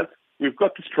 come guys, we've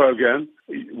got this program.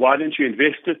 Why don't you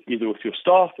invest it either with your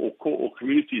staff or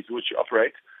communities in which you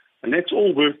operate? And let's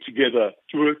all work together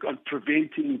to work on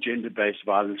preventing gender-based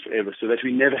violence forever so that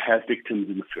we never have victims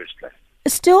in the first place.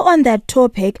 Still on that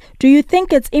topic, do you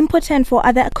think it's important for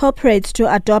other corporates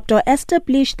to adopt or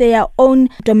establish their own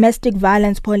domestic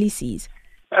violence policies?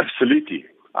 Absolutely.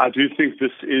 I do think this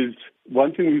is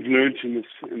one thing we've learned in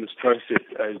this process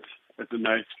as the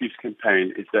No Excuse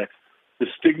campaign is that the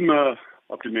stigma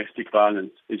of domestic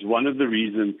violence is one of the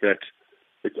reasons that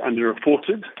it's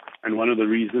underreported and one of the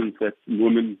reasons that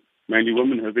women, mainly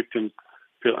women who are victims,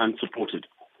 feel unsupported.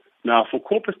 Now, for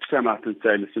corporates to come out and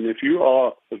say, listen, if you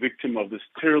are a victim of this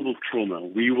terrible trauma,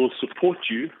 we will support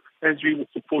you as we will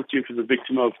support you if you're the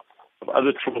victim of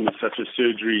other traumas such as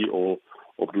surgery or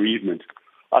bereavement.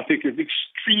 I think it's an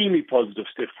extremely positive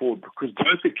step forward because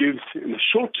both it gives, in the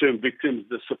short term, victims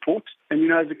the support. And,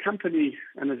 as a company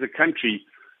and as a country,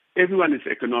 everyone is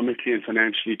economically and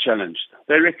financially challenged.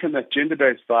 They reckon that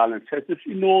gender-based violence has this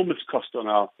enormous cost on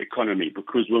our economy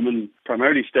because women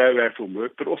primarily stay away from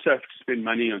work but also have to spend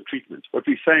money on treatment. What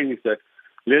we're saying is that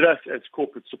let us as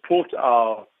corporate support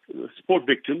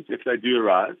victims if they do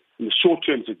arise. In the short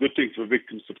term, it's a good thing for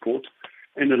victim support.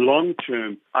 In the long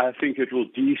term, I think it will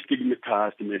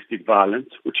destigmatize domestic violence,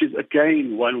 which is,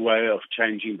 again, one way of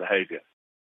changing behavior.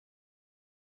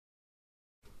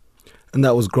 And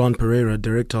that was Grant Pereira,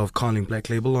 Director of Carling Black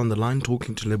Label, on the line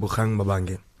talking to Lebogang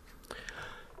Mabange.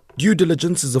 Due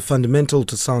diligence is a fundamental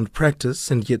to sound practice,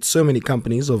 and yet so many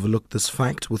companies overlook this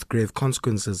fact with grave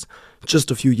consequences. Just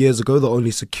a few years ago, the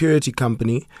only security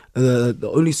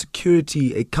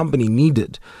a company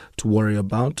needed to worry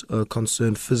about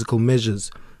concerned physical measures.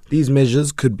 These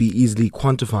measures could be easily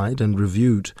quantified and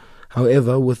reviewed.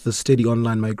 However, with the steady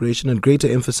online migration and greater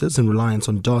emphasis and reliance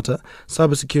on data,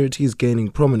 cybersecurity is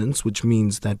gaining prominence, which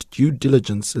means that due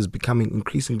diligence is becoming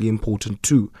increasingly important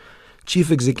too.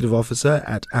 Chief Executive Officer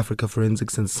at Africa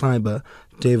Forensics and Cyber,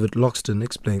 David Loxton,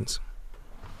 explains.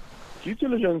 Due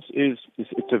diligence is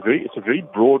a very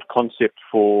broad concept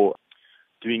for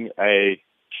doing a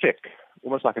check,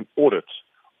 almost like an audit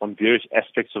on various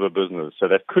aspects of a business. So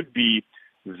that could be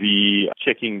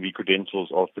checking the credentials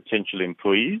of potential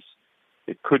employees.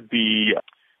 It could be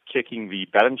checking the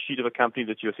balance sheet of a company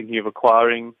that you're thinking of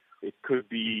acquiring. It could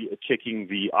be checking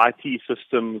the IT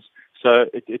systems. So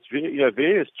it's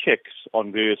various checks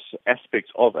on various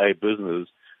aspects of a business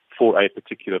for a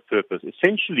particular purpose.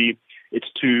 Essentially, it's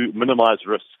to minimize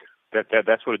risk.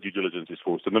 That's what a due diligence is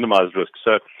for, to minimize risk.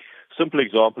 So, simple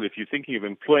example, if you're thinking of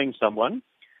employing someone,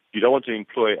 you don't want to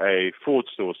employ a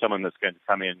fraudster or someone that's going to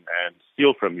come in and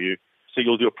steal from you. So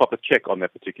you'll do a proper check on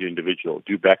that particular individual,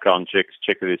 do background checks,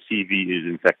 check that their CV is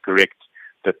in fact correct,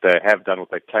 that they have done what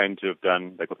they claim to have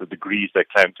done, they've got the degrees they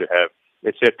claim to have,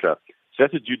 etc. So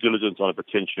that's a due diligence on a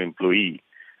potential employee.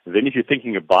 And then if you're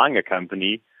thinking of buying a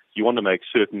company, you want to make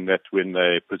certain that when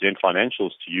they present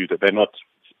financials to you, that they're not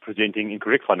presenting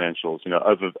incorrect financials,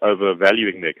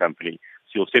 overvaluing their company.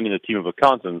 So you'll send in a team of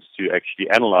accountants to actually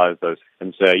analyze those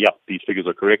and say, yeah, these figures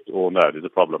are correct, or no, there's a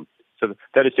problem. So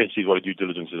that essentially is what a due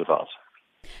diligence is about.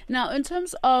 Now, in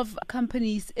terms of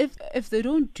companies, if they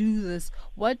don't do this,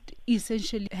 what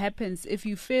essentially happens if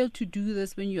you fail to do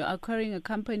this when you are acquiring a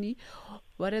company?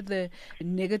 What are the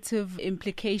negative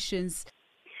implications?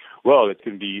 Well, it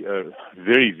can be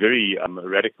very, very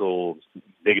radical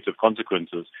negative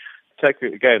consequences. Take,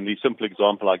 again, the simple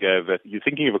example I gave, that you're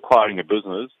thinking of acquiring a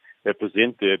business, they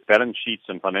present their balance sheets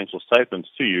and financial statements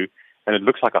to you, and it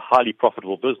looks like a highly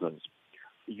profitable business.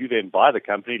 You then buy the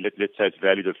company, let's say it's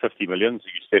valued at 50 million, so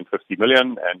you spend 50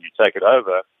 million and you take it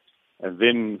over, and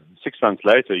then 6 months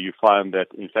later you find that,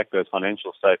 in fact, those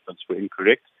financial statements were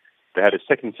incorrect. They had a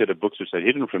second set of books which they'd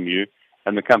hidden from you,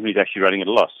 and the company's actually running at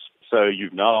a loss. So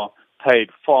you've now paid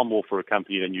far more for a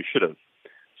company than you should have.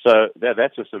 So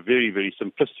that's just a very, very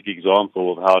simplistic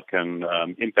example of how it can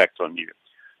impact on you.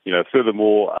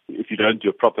 Furthermore, if you don't do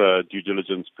a proper due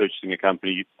diligence purchasing a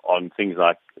company on things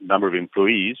like number of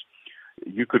employees,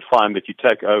 you could find that you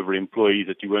take over employees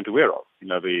that you weren't aware of.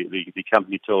 The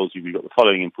company tells you we've got the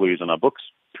following employees on our books,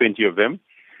 20 of them,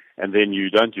 and then you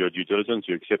don't do your due diligence,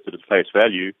 you accept it at face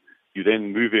value. You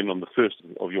then move in on the first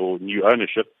of your new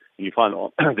ownership, and you find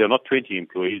there are not 20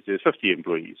 employees, there's 50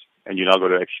 employees. And you now got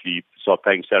to actually start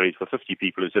paying salaries for 50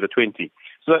 people instead of 20.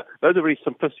 So those are very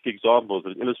simplistic examples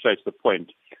that illustrates the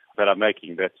point that I'm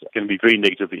making, that can be very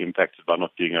negatively impacted by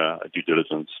not doing a due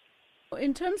diligence.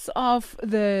 In terms of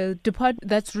the department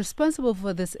that's responsible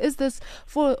for this, is this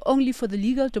only for the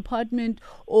legal department,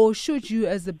 or should you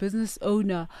as a business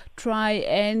owner try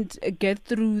and get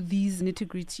through these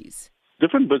nitty-gritties?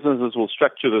 Different businesses will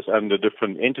structure this under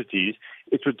different entities.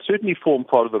 It would certainly form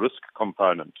part of the risk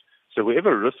component. So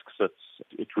wherever risk sits,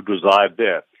 it would reside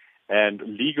there. And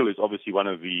legal is obviously one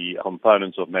of the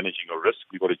components of managing a risk.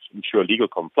 We've got to ensure legal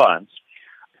compliance.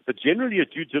 But generally, a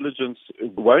due diligence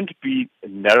won't be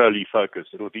narrowly focused.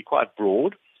 It will be quite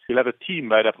broad. You'll have a team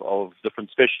made up of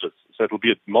different specialists. So it will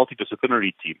be a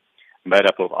multidisciplinary team made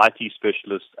up of IT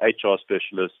specialists, HR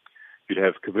specialists. You'd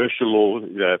have commercial law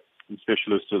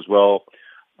specialists as well,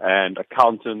 and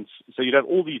accountants. So you'd have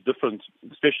all these different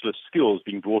specialist skills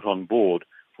being brought on board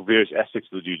for various aspects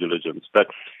of the due diligence. But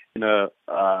in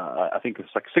I think a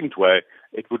succinct way,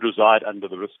 it would reside under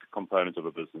the risk component of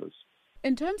a business.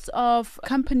 In terms of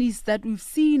companies that we've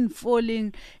seen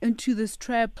falling into this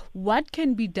trap, what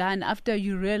can be done after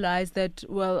you realize that,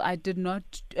 well, I did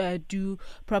not do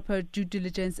proper due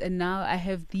diligence and now I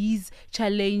have these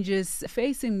challenges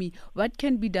facing me? What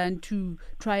can be done to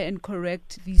try and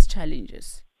correct these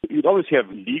challenges? You'd obviously have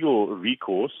legal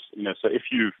recourse, so if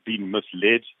you've been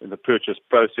misled in the purchase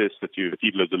process, that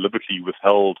people have deliberately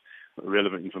withheld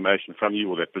relevant information from you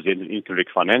or that presented incorrect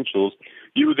financials,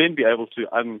 you would then be able to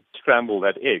unscramble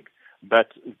that egg.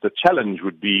 But the challenge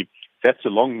would be that's a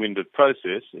long-winded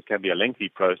process. It can be a lengthy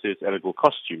process, and it will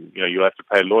cost you. You have to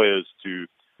pay lawyers to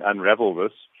unravel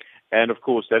this. And, of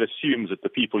course, that assumes that the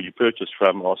people you purchase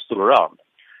from are still around,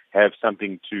 have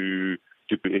something to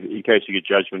in case you get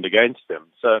judgment against them.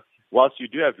 So whilst you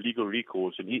do have legal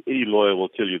recourse, and any lawyer will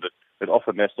tell you that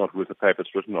often that's not worth the paper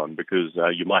it's written on, because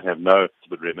you might have no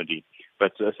remedy.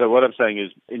 But so what I'm saying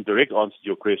is, in direct answer to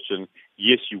your question,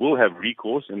 yes, you will have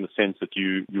recourse in the sense that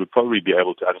you would probably be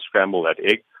able to unscramble that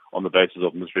egg on the basis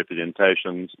of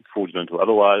misrepresentations, fraudulent or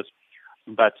otherwise.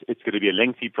 But it's going to be a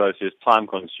lengthy process,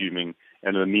 time-consuming,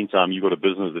 and in the meantime, you've got a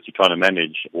business that you're trying to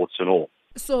manage, warts and all.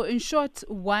 So in short,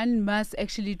 one must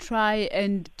actually try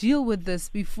and deal with this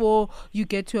before you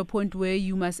get to a point where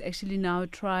you must actually now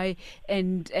try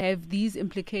and have these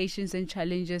implications and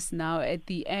challenges now at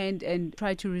the end and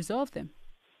try to resolve them.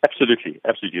 Absolutely.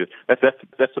 That's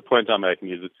the point I'm making,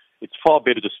 is that it's far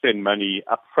better to spend money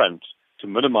up front to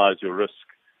minimize your risk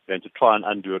than to try and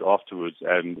undo it afterwards,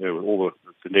 and all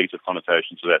the negative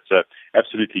connotations of that. So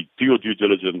absolutely, do your due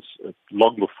diligence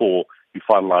long before you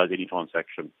finalize any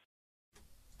transaction.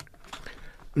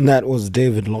 And that was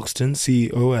David Loxton,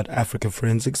 CEO at Africa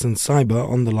Forensics and Cyber,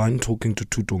 on the line talking to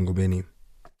Tutungo Beni.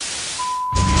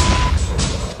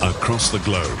 Across the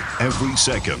globe, every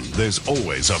second, there's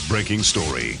always a breaking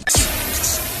story.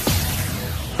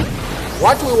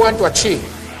 What we want to achieve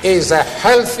is a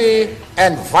healthy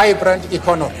and vibrant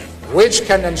economy which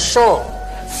can ensure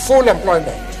full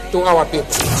employment to our people.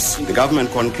 The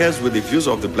government concurs with the views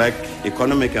of the Black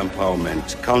Economic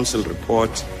Empowerment Council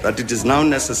report that it is now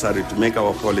necessary to make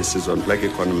our policies on black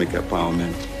economic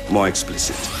empowerment more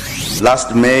explicit.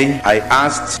 Last May, I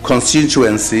asked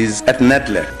constituencies at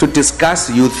NEDLEC to discuss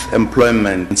youth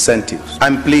employment incentives.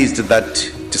 I'm pleased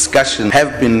that discussions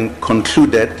have been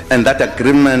concluded and that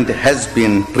agreement has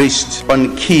been reached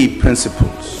on key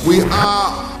principles. We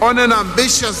are on an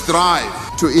ambitious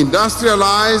drive to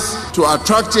industrialize, to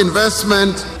attract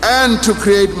investment, and to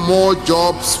create more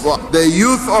jobs for the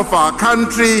youth of our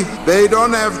country. They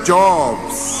don't have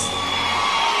jobs.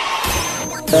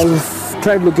 I've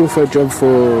tried looking for a job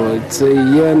for a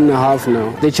year and a half now.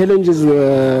 The challenges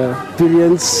were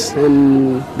experience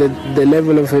and the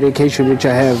level of education which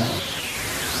I have.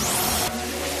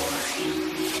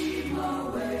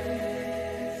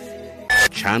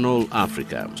 Channel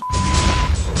Africa.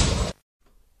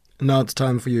 Now it's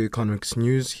time for your economics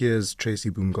news. Here's Tracy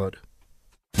Boomgod.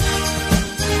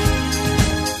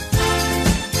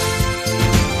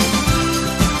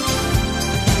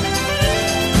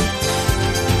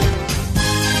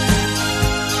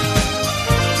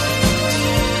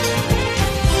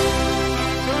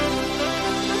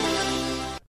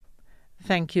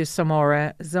 Thank you,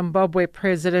 Samora. Zimbabwe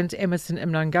President Emmerson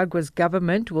Mnangagwa's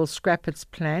government will scrap its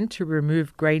plan to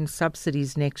remove grain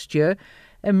subsidies next year,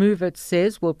 a move it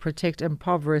says will protect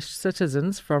impoverished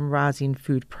citizens from rising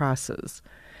food prices.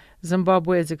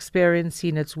 Zimbabwe is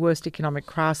experiencing its worst economic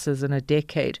crisis in a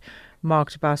decade,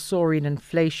 marked by soaring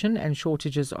inflation and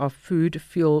shortages of food,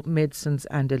 fuel, medicines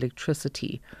and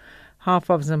electricity.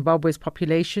 Half of Zimbabwe's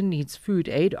population needs food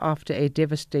aid after a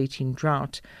devastating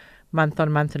drought.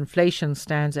 Month-on-month inflation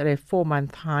stands at a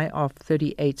 4-month high of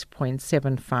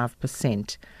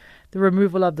 38.75%. The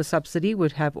removal of the subsidy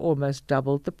would have almost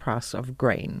doubled the price of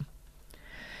grain.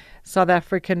 South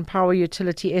African power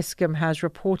utility Eskom has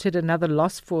reported another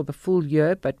loss for the full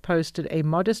year but posted a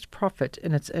modest profit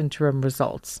in its interim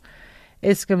results.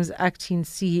 Eskom's acting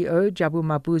CEO, Jabu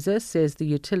Mabuza, says the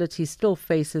utility still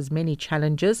faces many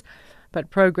challenges, but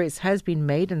progress has been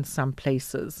made in some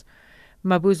places.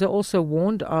 Mabuza also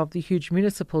warned of the huge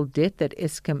municipal debt that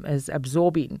Eskom is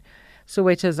absorbing.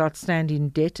 Soweto's outstanding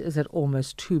debt is at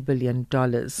almost $2 billion.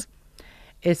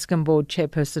 Eskom board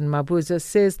chairperson Mabuza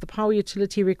says the power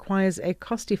utility requires a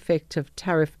cost-effective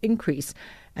tariff increase,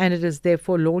 and it is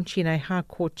therefore launching a High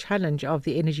Court challenge of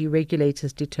the energy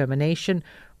regulator's determination,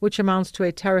 which amounts to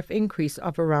a tariff increase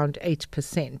of around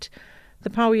 8%. The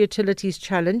power utility's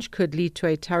challenge could lead to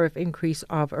a tariff increase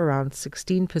of around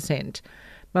 16%.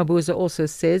 Mabuza also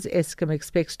says Eskom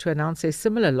expects to announce a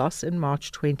similar loss in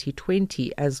March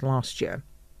 2020 as last year.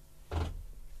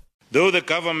 Though the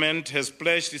government has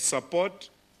pledged its support,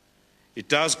 it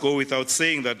does go without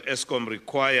saying that Eskom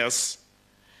requires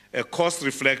a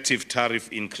cost-reflective tariff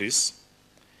increase.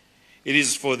 It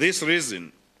is for this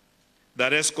reason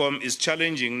that Eskom is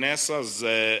challenging NERSA's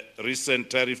recent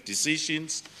tariff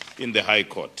decisions in the High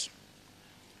Court.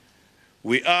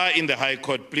 We are in the High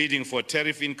Court pleading for a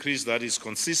tariff increase that is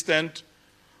consistent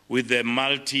with the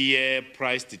multi-year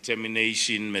price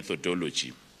determination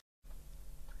methodology.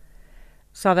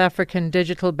 South African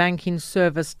digital banking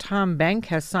service TymeBank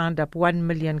has signed up 1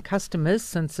 million customers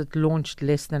since it launched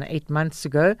less than 8 months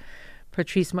ago.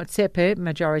 Patrice Motsepe,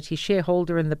 majority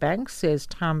shareholder in the bank, says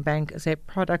TymeBank is a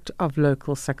product of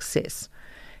local success.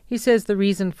 He says the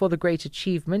reason for the great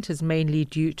achievement is mainly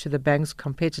due to the bank's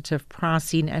competitive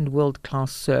pricing and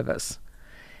world-class service.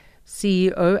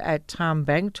 CEO at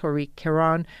TymeBank, Tori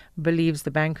Keran, believes the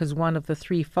bank is one of the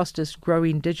 3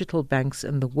 fastest-growing digital banks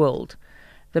in the world.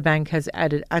 The bank has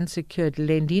added unsecured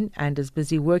lending and is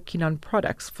busy working on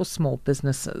products for small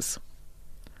businesses.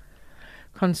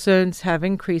 Concerns have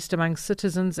increased among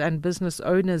citizens and business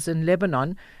owners in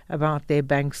Lebanon about their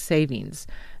bank savings.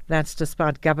 That's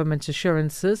despite government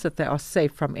assurances that they are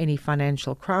safe from any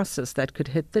financial crisis that could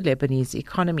hit the Lebanese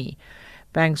economy.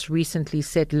 Banks recently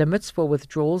set limits for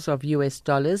withdrawals of US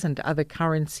dollars and other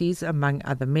currencies, among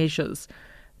other measures.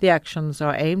 The actions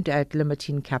are aimed at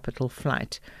limiting capital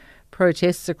flight.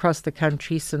 Protests across the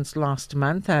country since last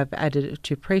month have added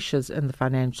to pressures in the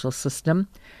financial system.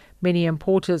 Many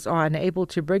importers are unable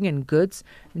to bring in goods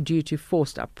due to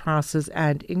forced up prices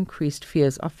and increased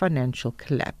fears of financial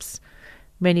collapse.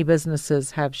 Many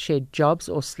businesses have shed jobs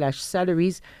or slashed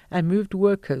salaries and moved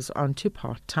workers onto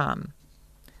part-time.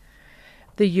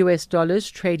 The US dollar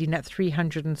is trading at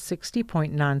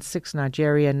 360.96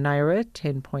 Nigerian naira,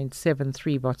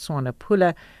 10.73 Botswana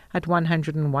pula, at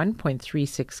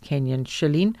 101.36 Kenyan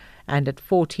shilling, and at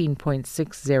 14.60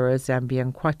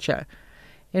 Zambian kwacha.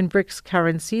 In BRICS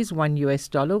currencies,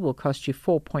 $1 will cost you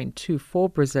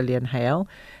 4.24 Brazilian real,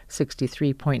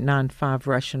 63.95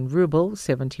 Russian ruble,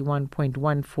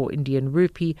 71.14 Indian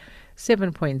rupee,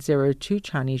 7.02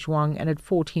 Chinese yuan, and at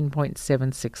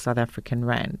 14.76 South African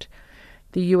rand.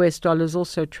 The US dollar is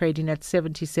also trading at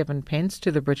 77 pence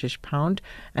to the British pound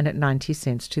and at 90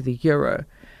 cents to the euro.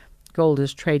 Gold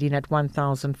is trading at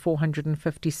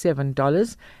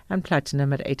 $1,457 and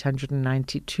platinum at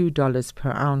 $892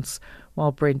 per ounce,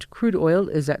 while Brent crude oil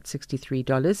is at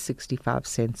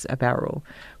 $63.65 a barrel.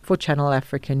 For Channel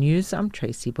Africa News, I'm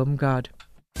Tracy Bumgard.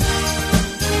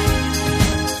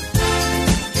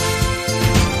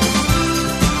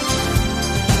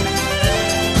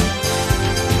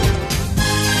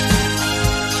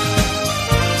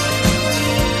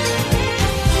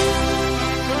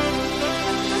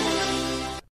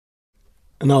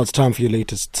 And now it's time for your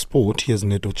latest sport. Here's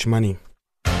Neto Chimani.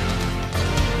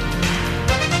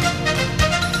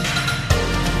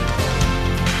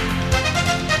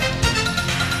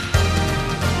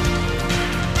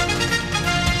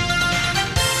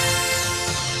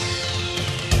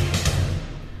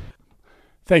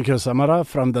 Thank you, Samara.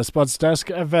 From the Sports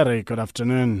Desk, a very good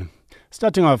afternoon.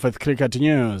 Starting off with cricket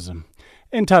news.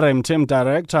 Interim team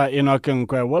director Enoch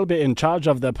Nkwe will be in charge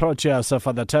of the Proteas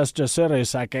for the Test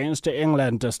series against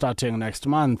England starting next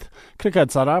month.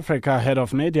 Cricket South Africa head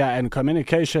of media and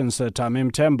communications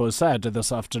Tamim Mthembu said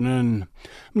this afternoon.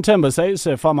 Mthembu says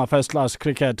former first-class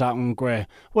cricketer Nkwe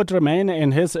would remain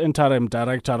in his interim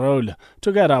director role,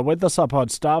 together with the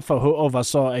support staff who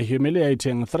oversaw a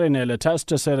humiliating 3-0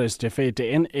 Test series defeat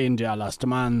in India last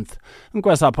month.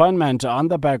 Nkwe's appointment on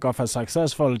the back of a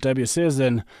successful debut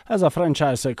season as a franchise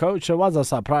coach was a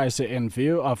surprise in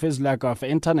view of his lack of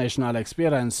international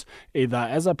experience, either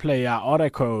as a player or a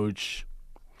coach.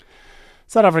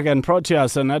 South African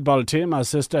Proteas netball team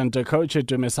assistant coach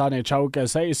Dumisani Chauke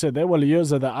says they will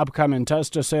use the upcoming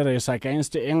Test series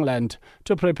against England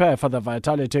to prepare for the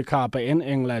Vitality Cup in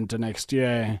England next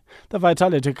year. The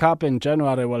Vitality Cup in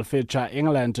January will feature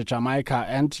England, Jamaica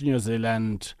and New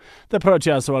Zealand. The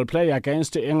Proteas will play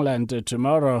against England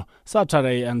tomorrow,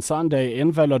 Saturday and Sunday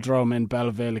in Velodrome in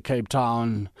Belleville, Cape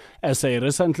Town. SA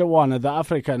recently won the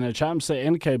African Champs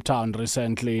in Cape Town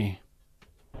recently.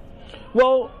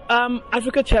 Well,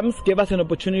 Africa Champs gave us an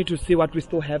opportunity to see what we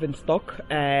still have in stock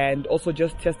and also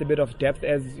just test a bit of depth.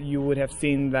 As you would have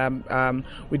seen,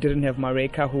 we didn't have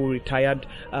Mareka, who retired.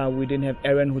 We didn't have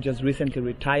Aaron, who just recently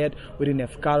retired. We didn't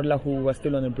have Karla, who was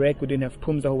still on a break. We didn't have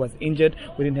Pumza, who was injured.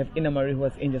 We didn't have Inamari, who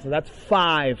was injured. So that's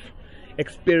 5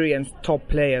 experienced top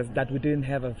players that we didn't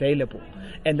have available,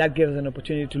 and that gives us an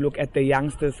opportunity to look at the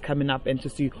youngsters coming up and to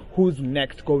see who's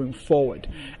next going forward.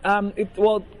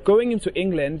 Going into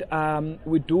England,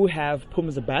 we do have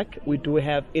Pumza back, we do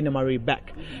have Inamari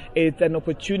back. It's an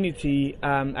opportunity,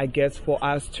 I guess, for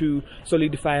us to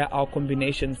solidify our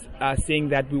combinations, seeing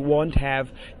that we won't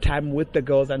have time with the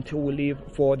girls until we leave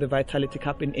for the Vitality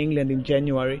Cup in England in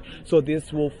January. So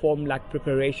this will form like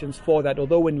preparations for that,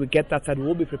 although when we get that side,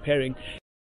 we'll be preparing.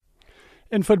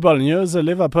 In football news,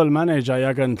 Liverpool manager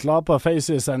Jurgen Klopp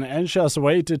faces an anxious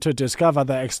wait to discover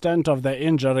the extent of the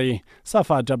injury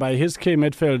suffered by his key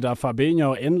midfielder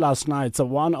Fabinho in last night's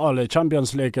 1-1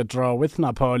 Champions League draw with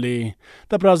Napoli.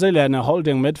 The Brazilian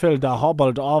holding midfielder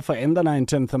hobbled off in the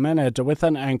 19th minute with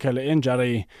an ankle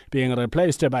injury, being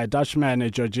replaced by Dutchman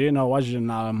Jorginho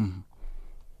Wijnaldum.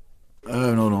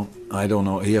 No, I don't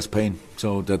know. He has pain,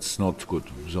 so that's not good.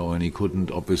 And he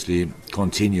couldn't obviously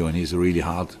continue, and he's a really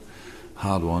hard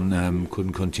one.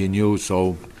 Couldn't continue.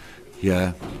 So,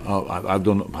 yeah, I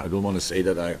don't want to say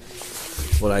that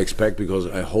what I expect, because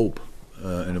I hope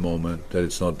in a moment that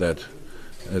it's not that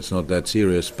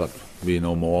serious. But we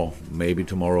know more. Maybe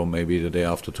tomorrow, maybe the day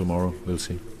after tomorrow. We'll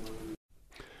see.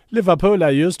 Liverpool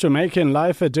are used to making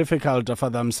life difficult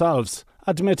for themselves,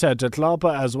 admitted Klopp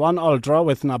as 1-1 draw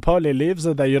with Napoli leaves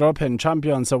the European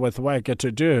champions with work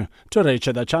to do to reach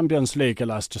the Champions League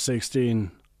last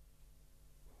 16.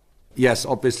 Yes,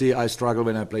 obviously I struggle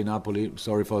when I play Napoli.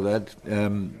 Sorry for that.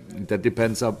 That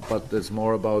depends, but it's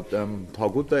more about how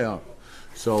good they are.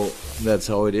 So that's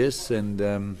how it is.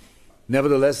 And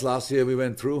nevertheless, last year we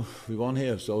went through. We won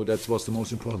here, so that was the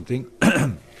most important thing.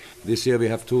 This year we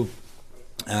have to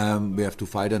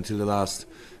fight until the last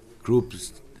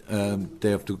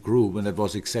day of the group, and that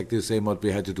was exactly the same what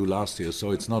we had to do last year.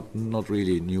 So it's not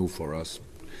really new for us.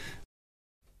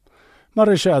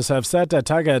 Mauritius have set a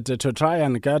target to try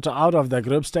and get out of the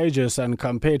group stages and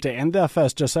compete in their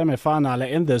first semi-final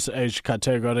in this age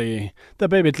category. The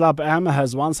baby club M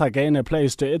has once again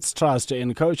placed its trust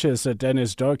in coaches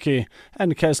Dennis Doki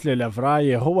and Kesley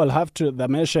Levray, who will have the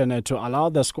mission to allow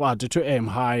the squad to aim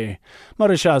high.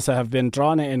 Mauritius have been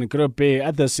drawn in Group B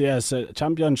at this year's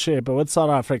championship with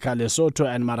South Africa,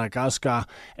 Lesotho and Madagascar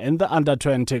in the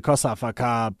Under-20 COSAFA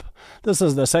Cup. This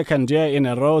is the second year in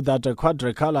a row that the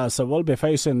quadricolors will will be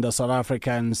facing the South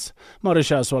Africans.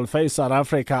 Mauritius will face South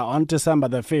Africa on December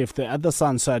the 5th at the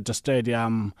Sunset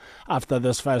Stadium. After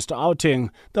this first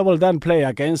outing, they will then play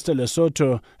against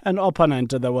Lesotho, an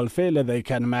opponent they will feel they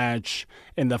can match.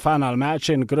 In the final match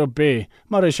in Group B,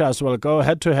 Mauritius will go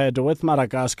head-to-head with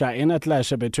Madagascar in a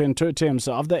clash between two teams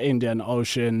of the Indian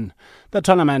Ocean. The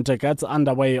tournament gets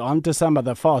underway on December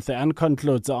the 4th and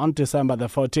concludes on December the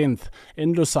 14th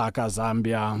in Lusaka,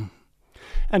 Zambia.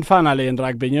 And finally, in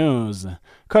rugby news,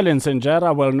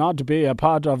 Injera will not be a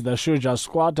part of the Shuja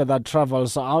squad that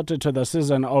travels out to the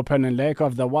season opening leg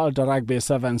of the World Rugby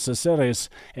Sevens Series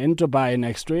in Dubai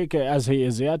next week, as he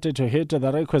is yet to hit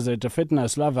the requisite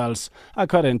fitness levels,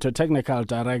 according to Technical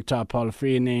Director Paul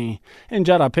Feeney.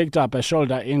 Injera picked up a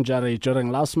shoulder injury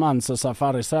during last month's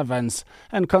Safari Sevens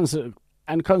and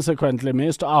consequently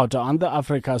missed out on the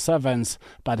Africa Sevens,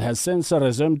 but has since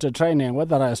resumed training with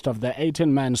the rest of the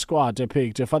 18-man squad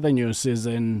picked for the new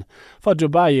season. For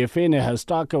Dubai, Feeney has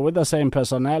stuck with the same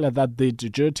personnel that did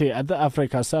duty at the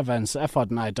Africa Sevens a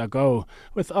fortnight ago,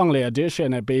 with only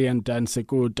addition being Dan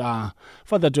Sikuta.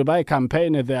 For the Dubai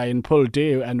campaign, they are in Pool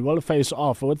D and will face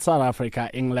off with South Africa,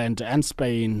 England and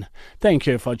Spain. Thank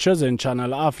you for choosing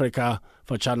Channel Africa.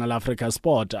 For Channel Africa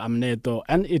Sport, I'm Neto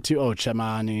and Itio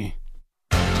Chemani.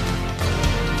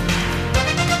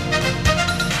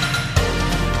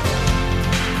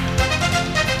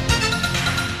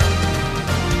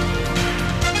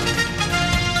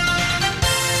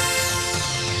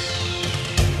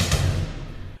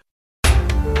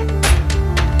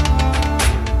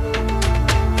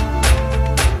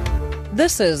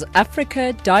 This is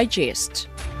Africa Digest.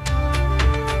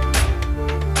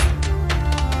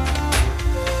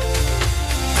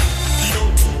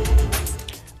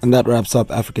 And that wraps up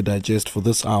Africa Digest for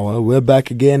this hour. We're back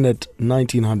again at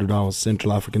 1900 hours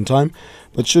Central African Time.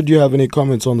 But should you have any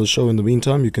comments on the show in the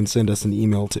meantime, you can send us an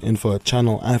email to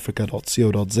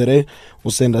info@channelafrica.co.za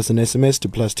or send us an SMS to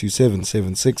 +27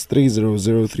 76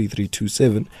 300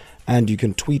 3327, and you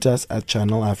can tweet us at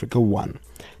Channel Africa 1.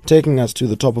 Taking us to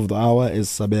the top of the hour is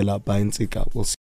Sabela Bainzika. We'll see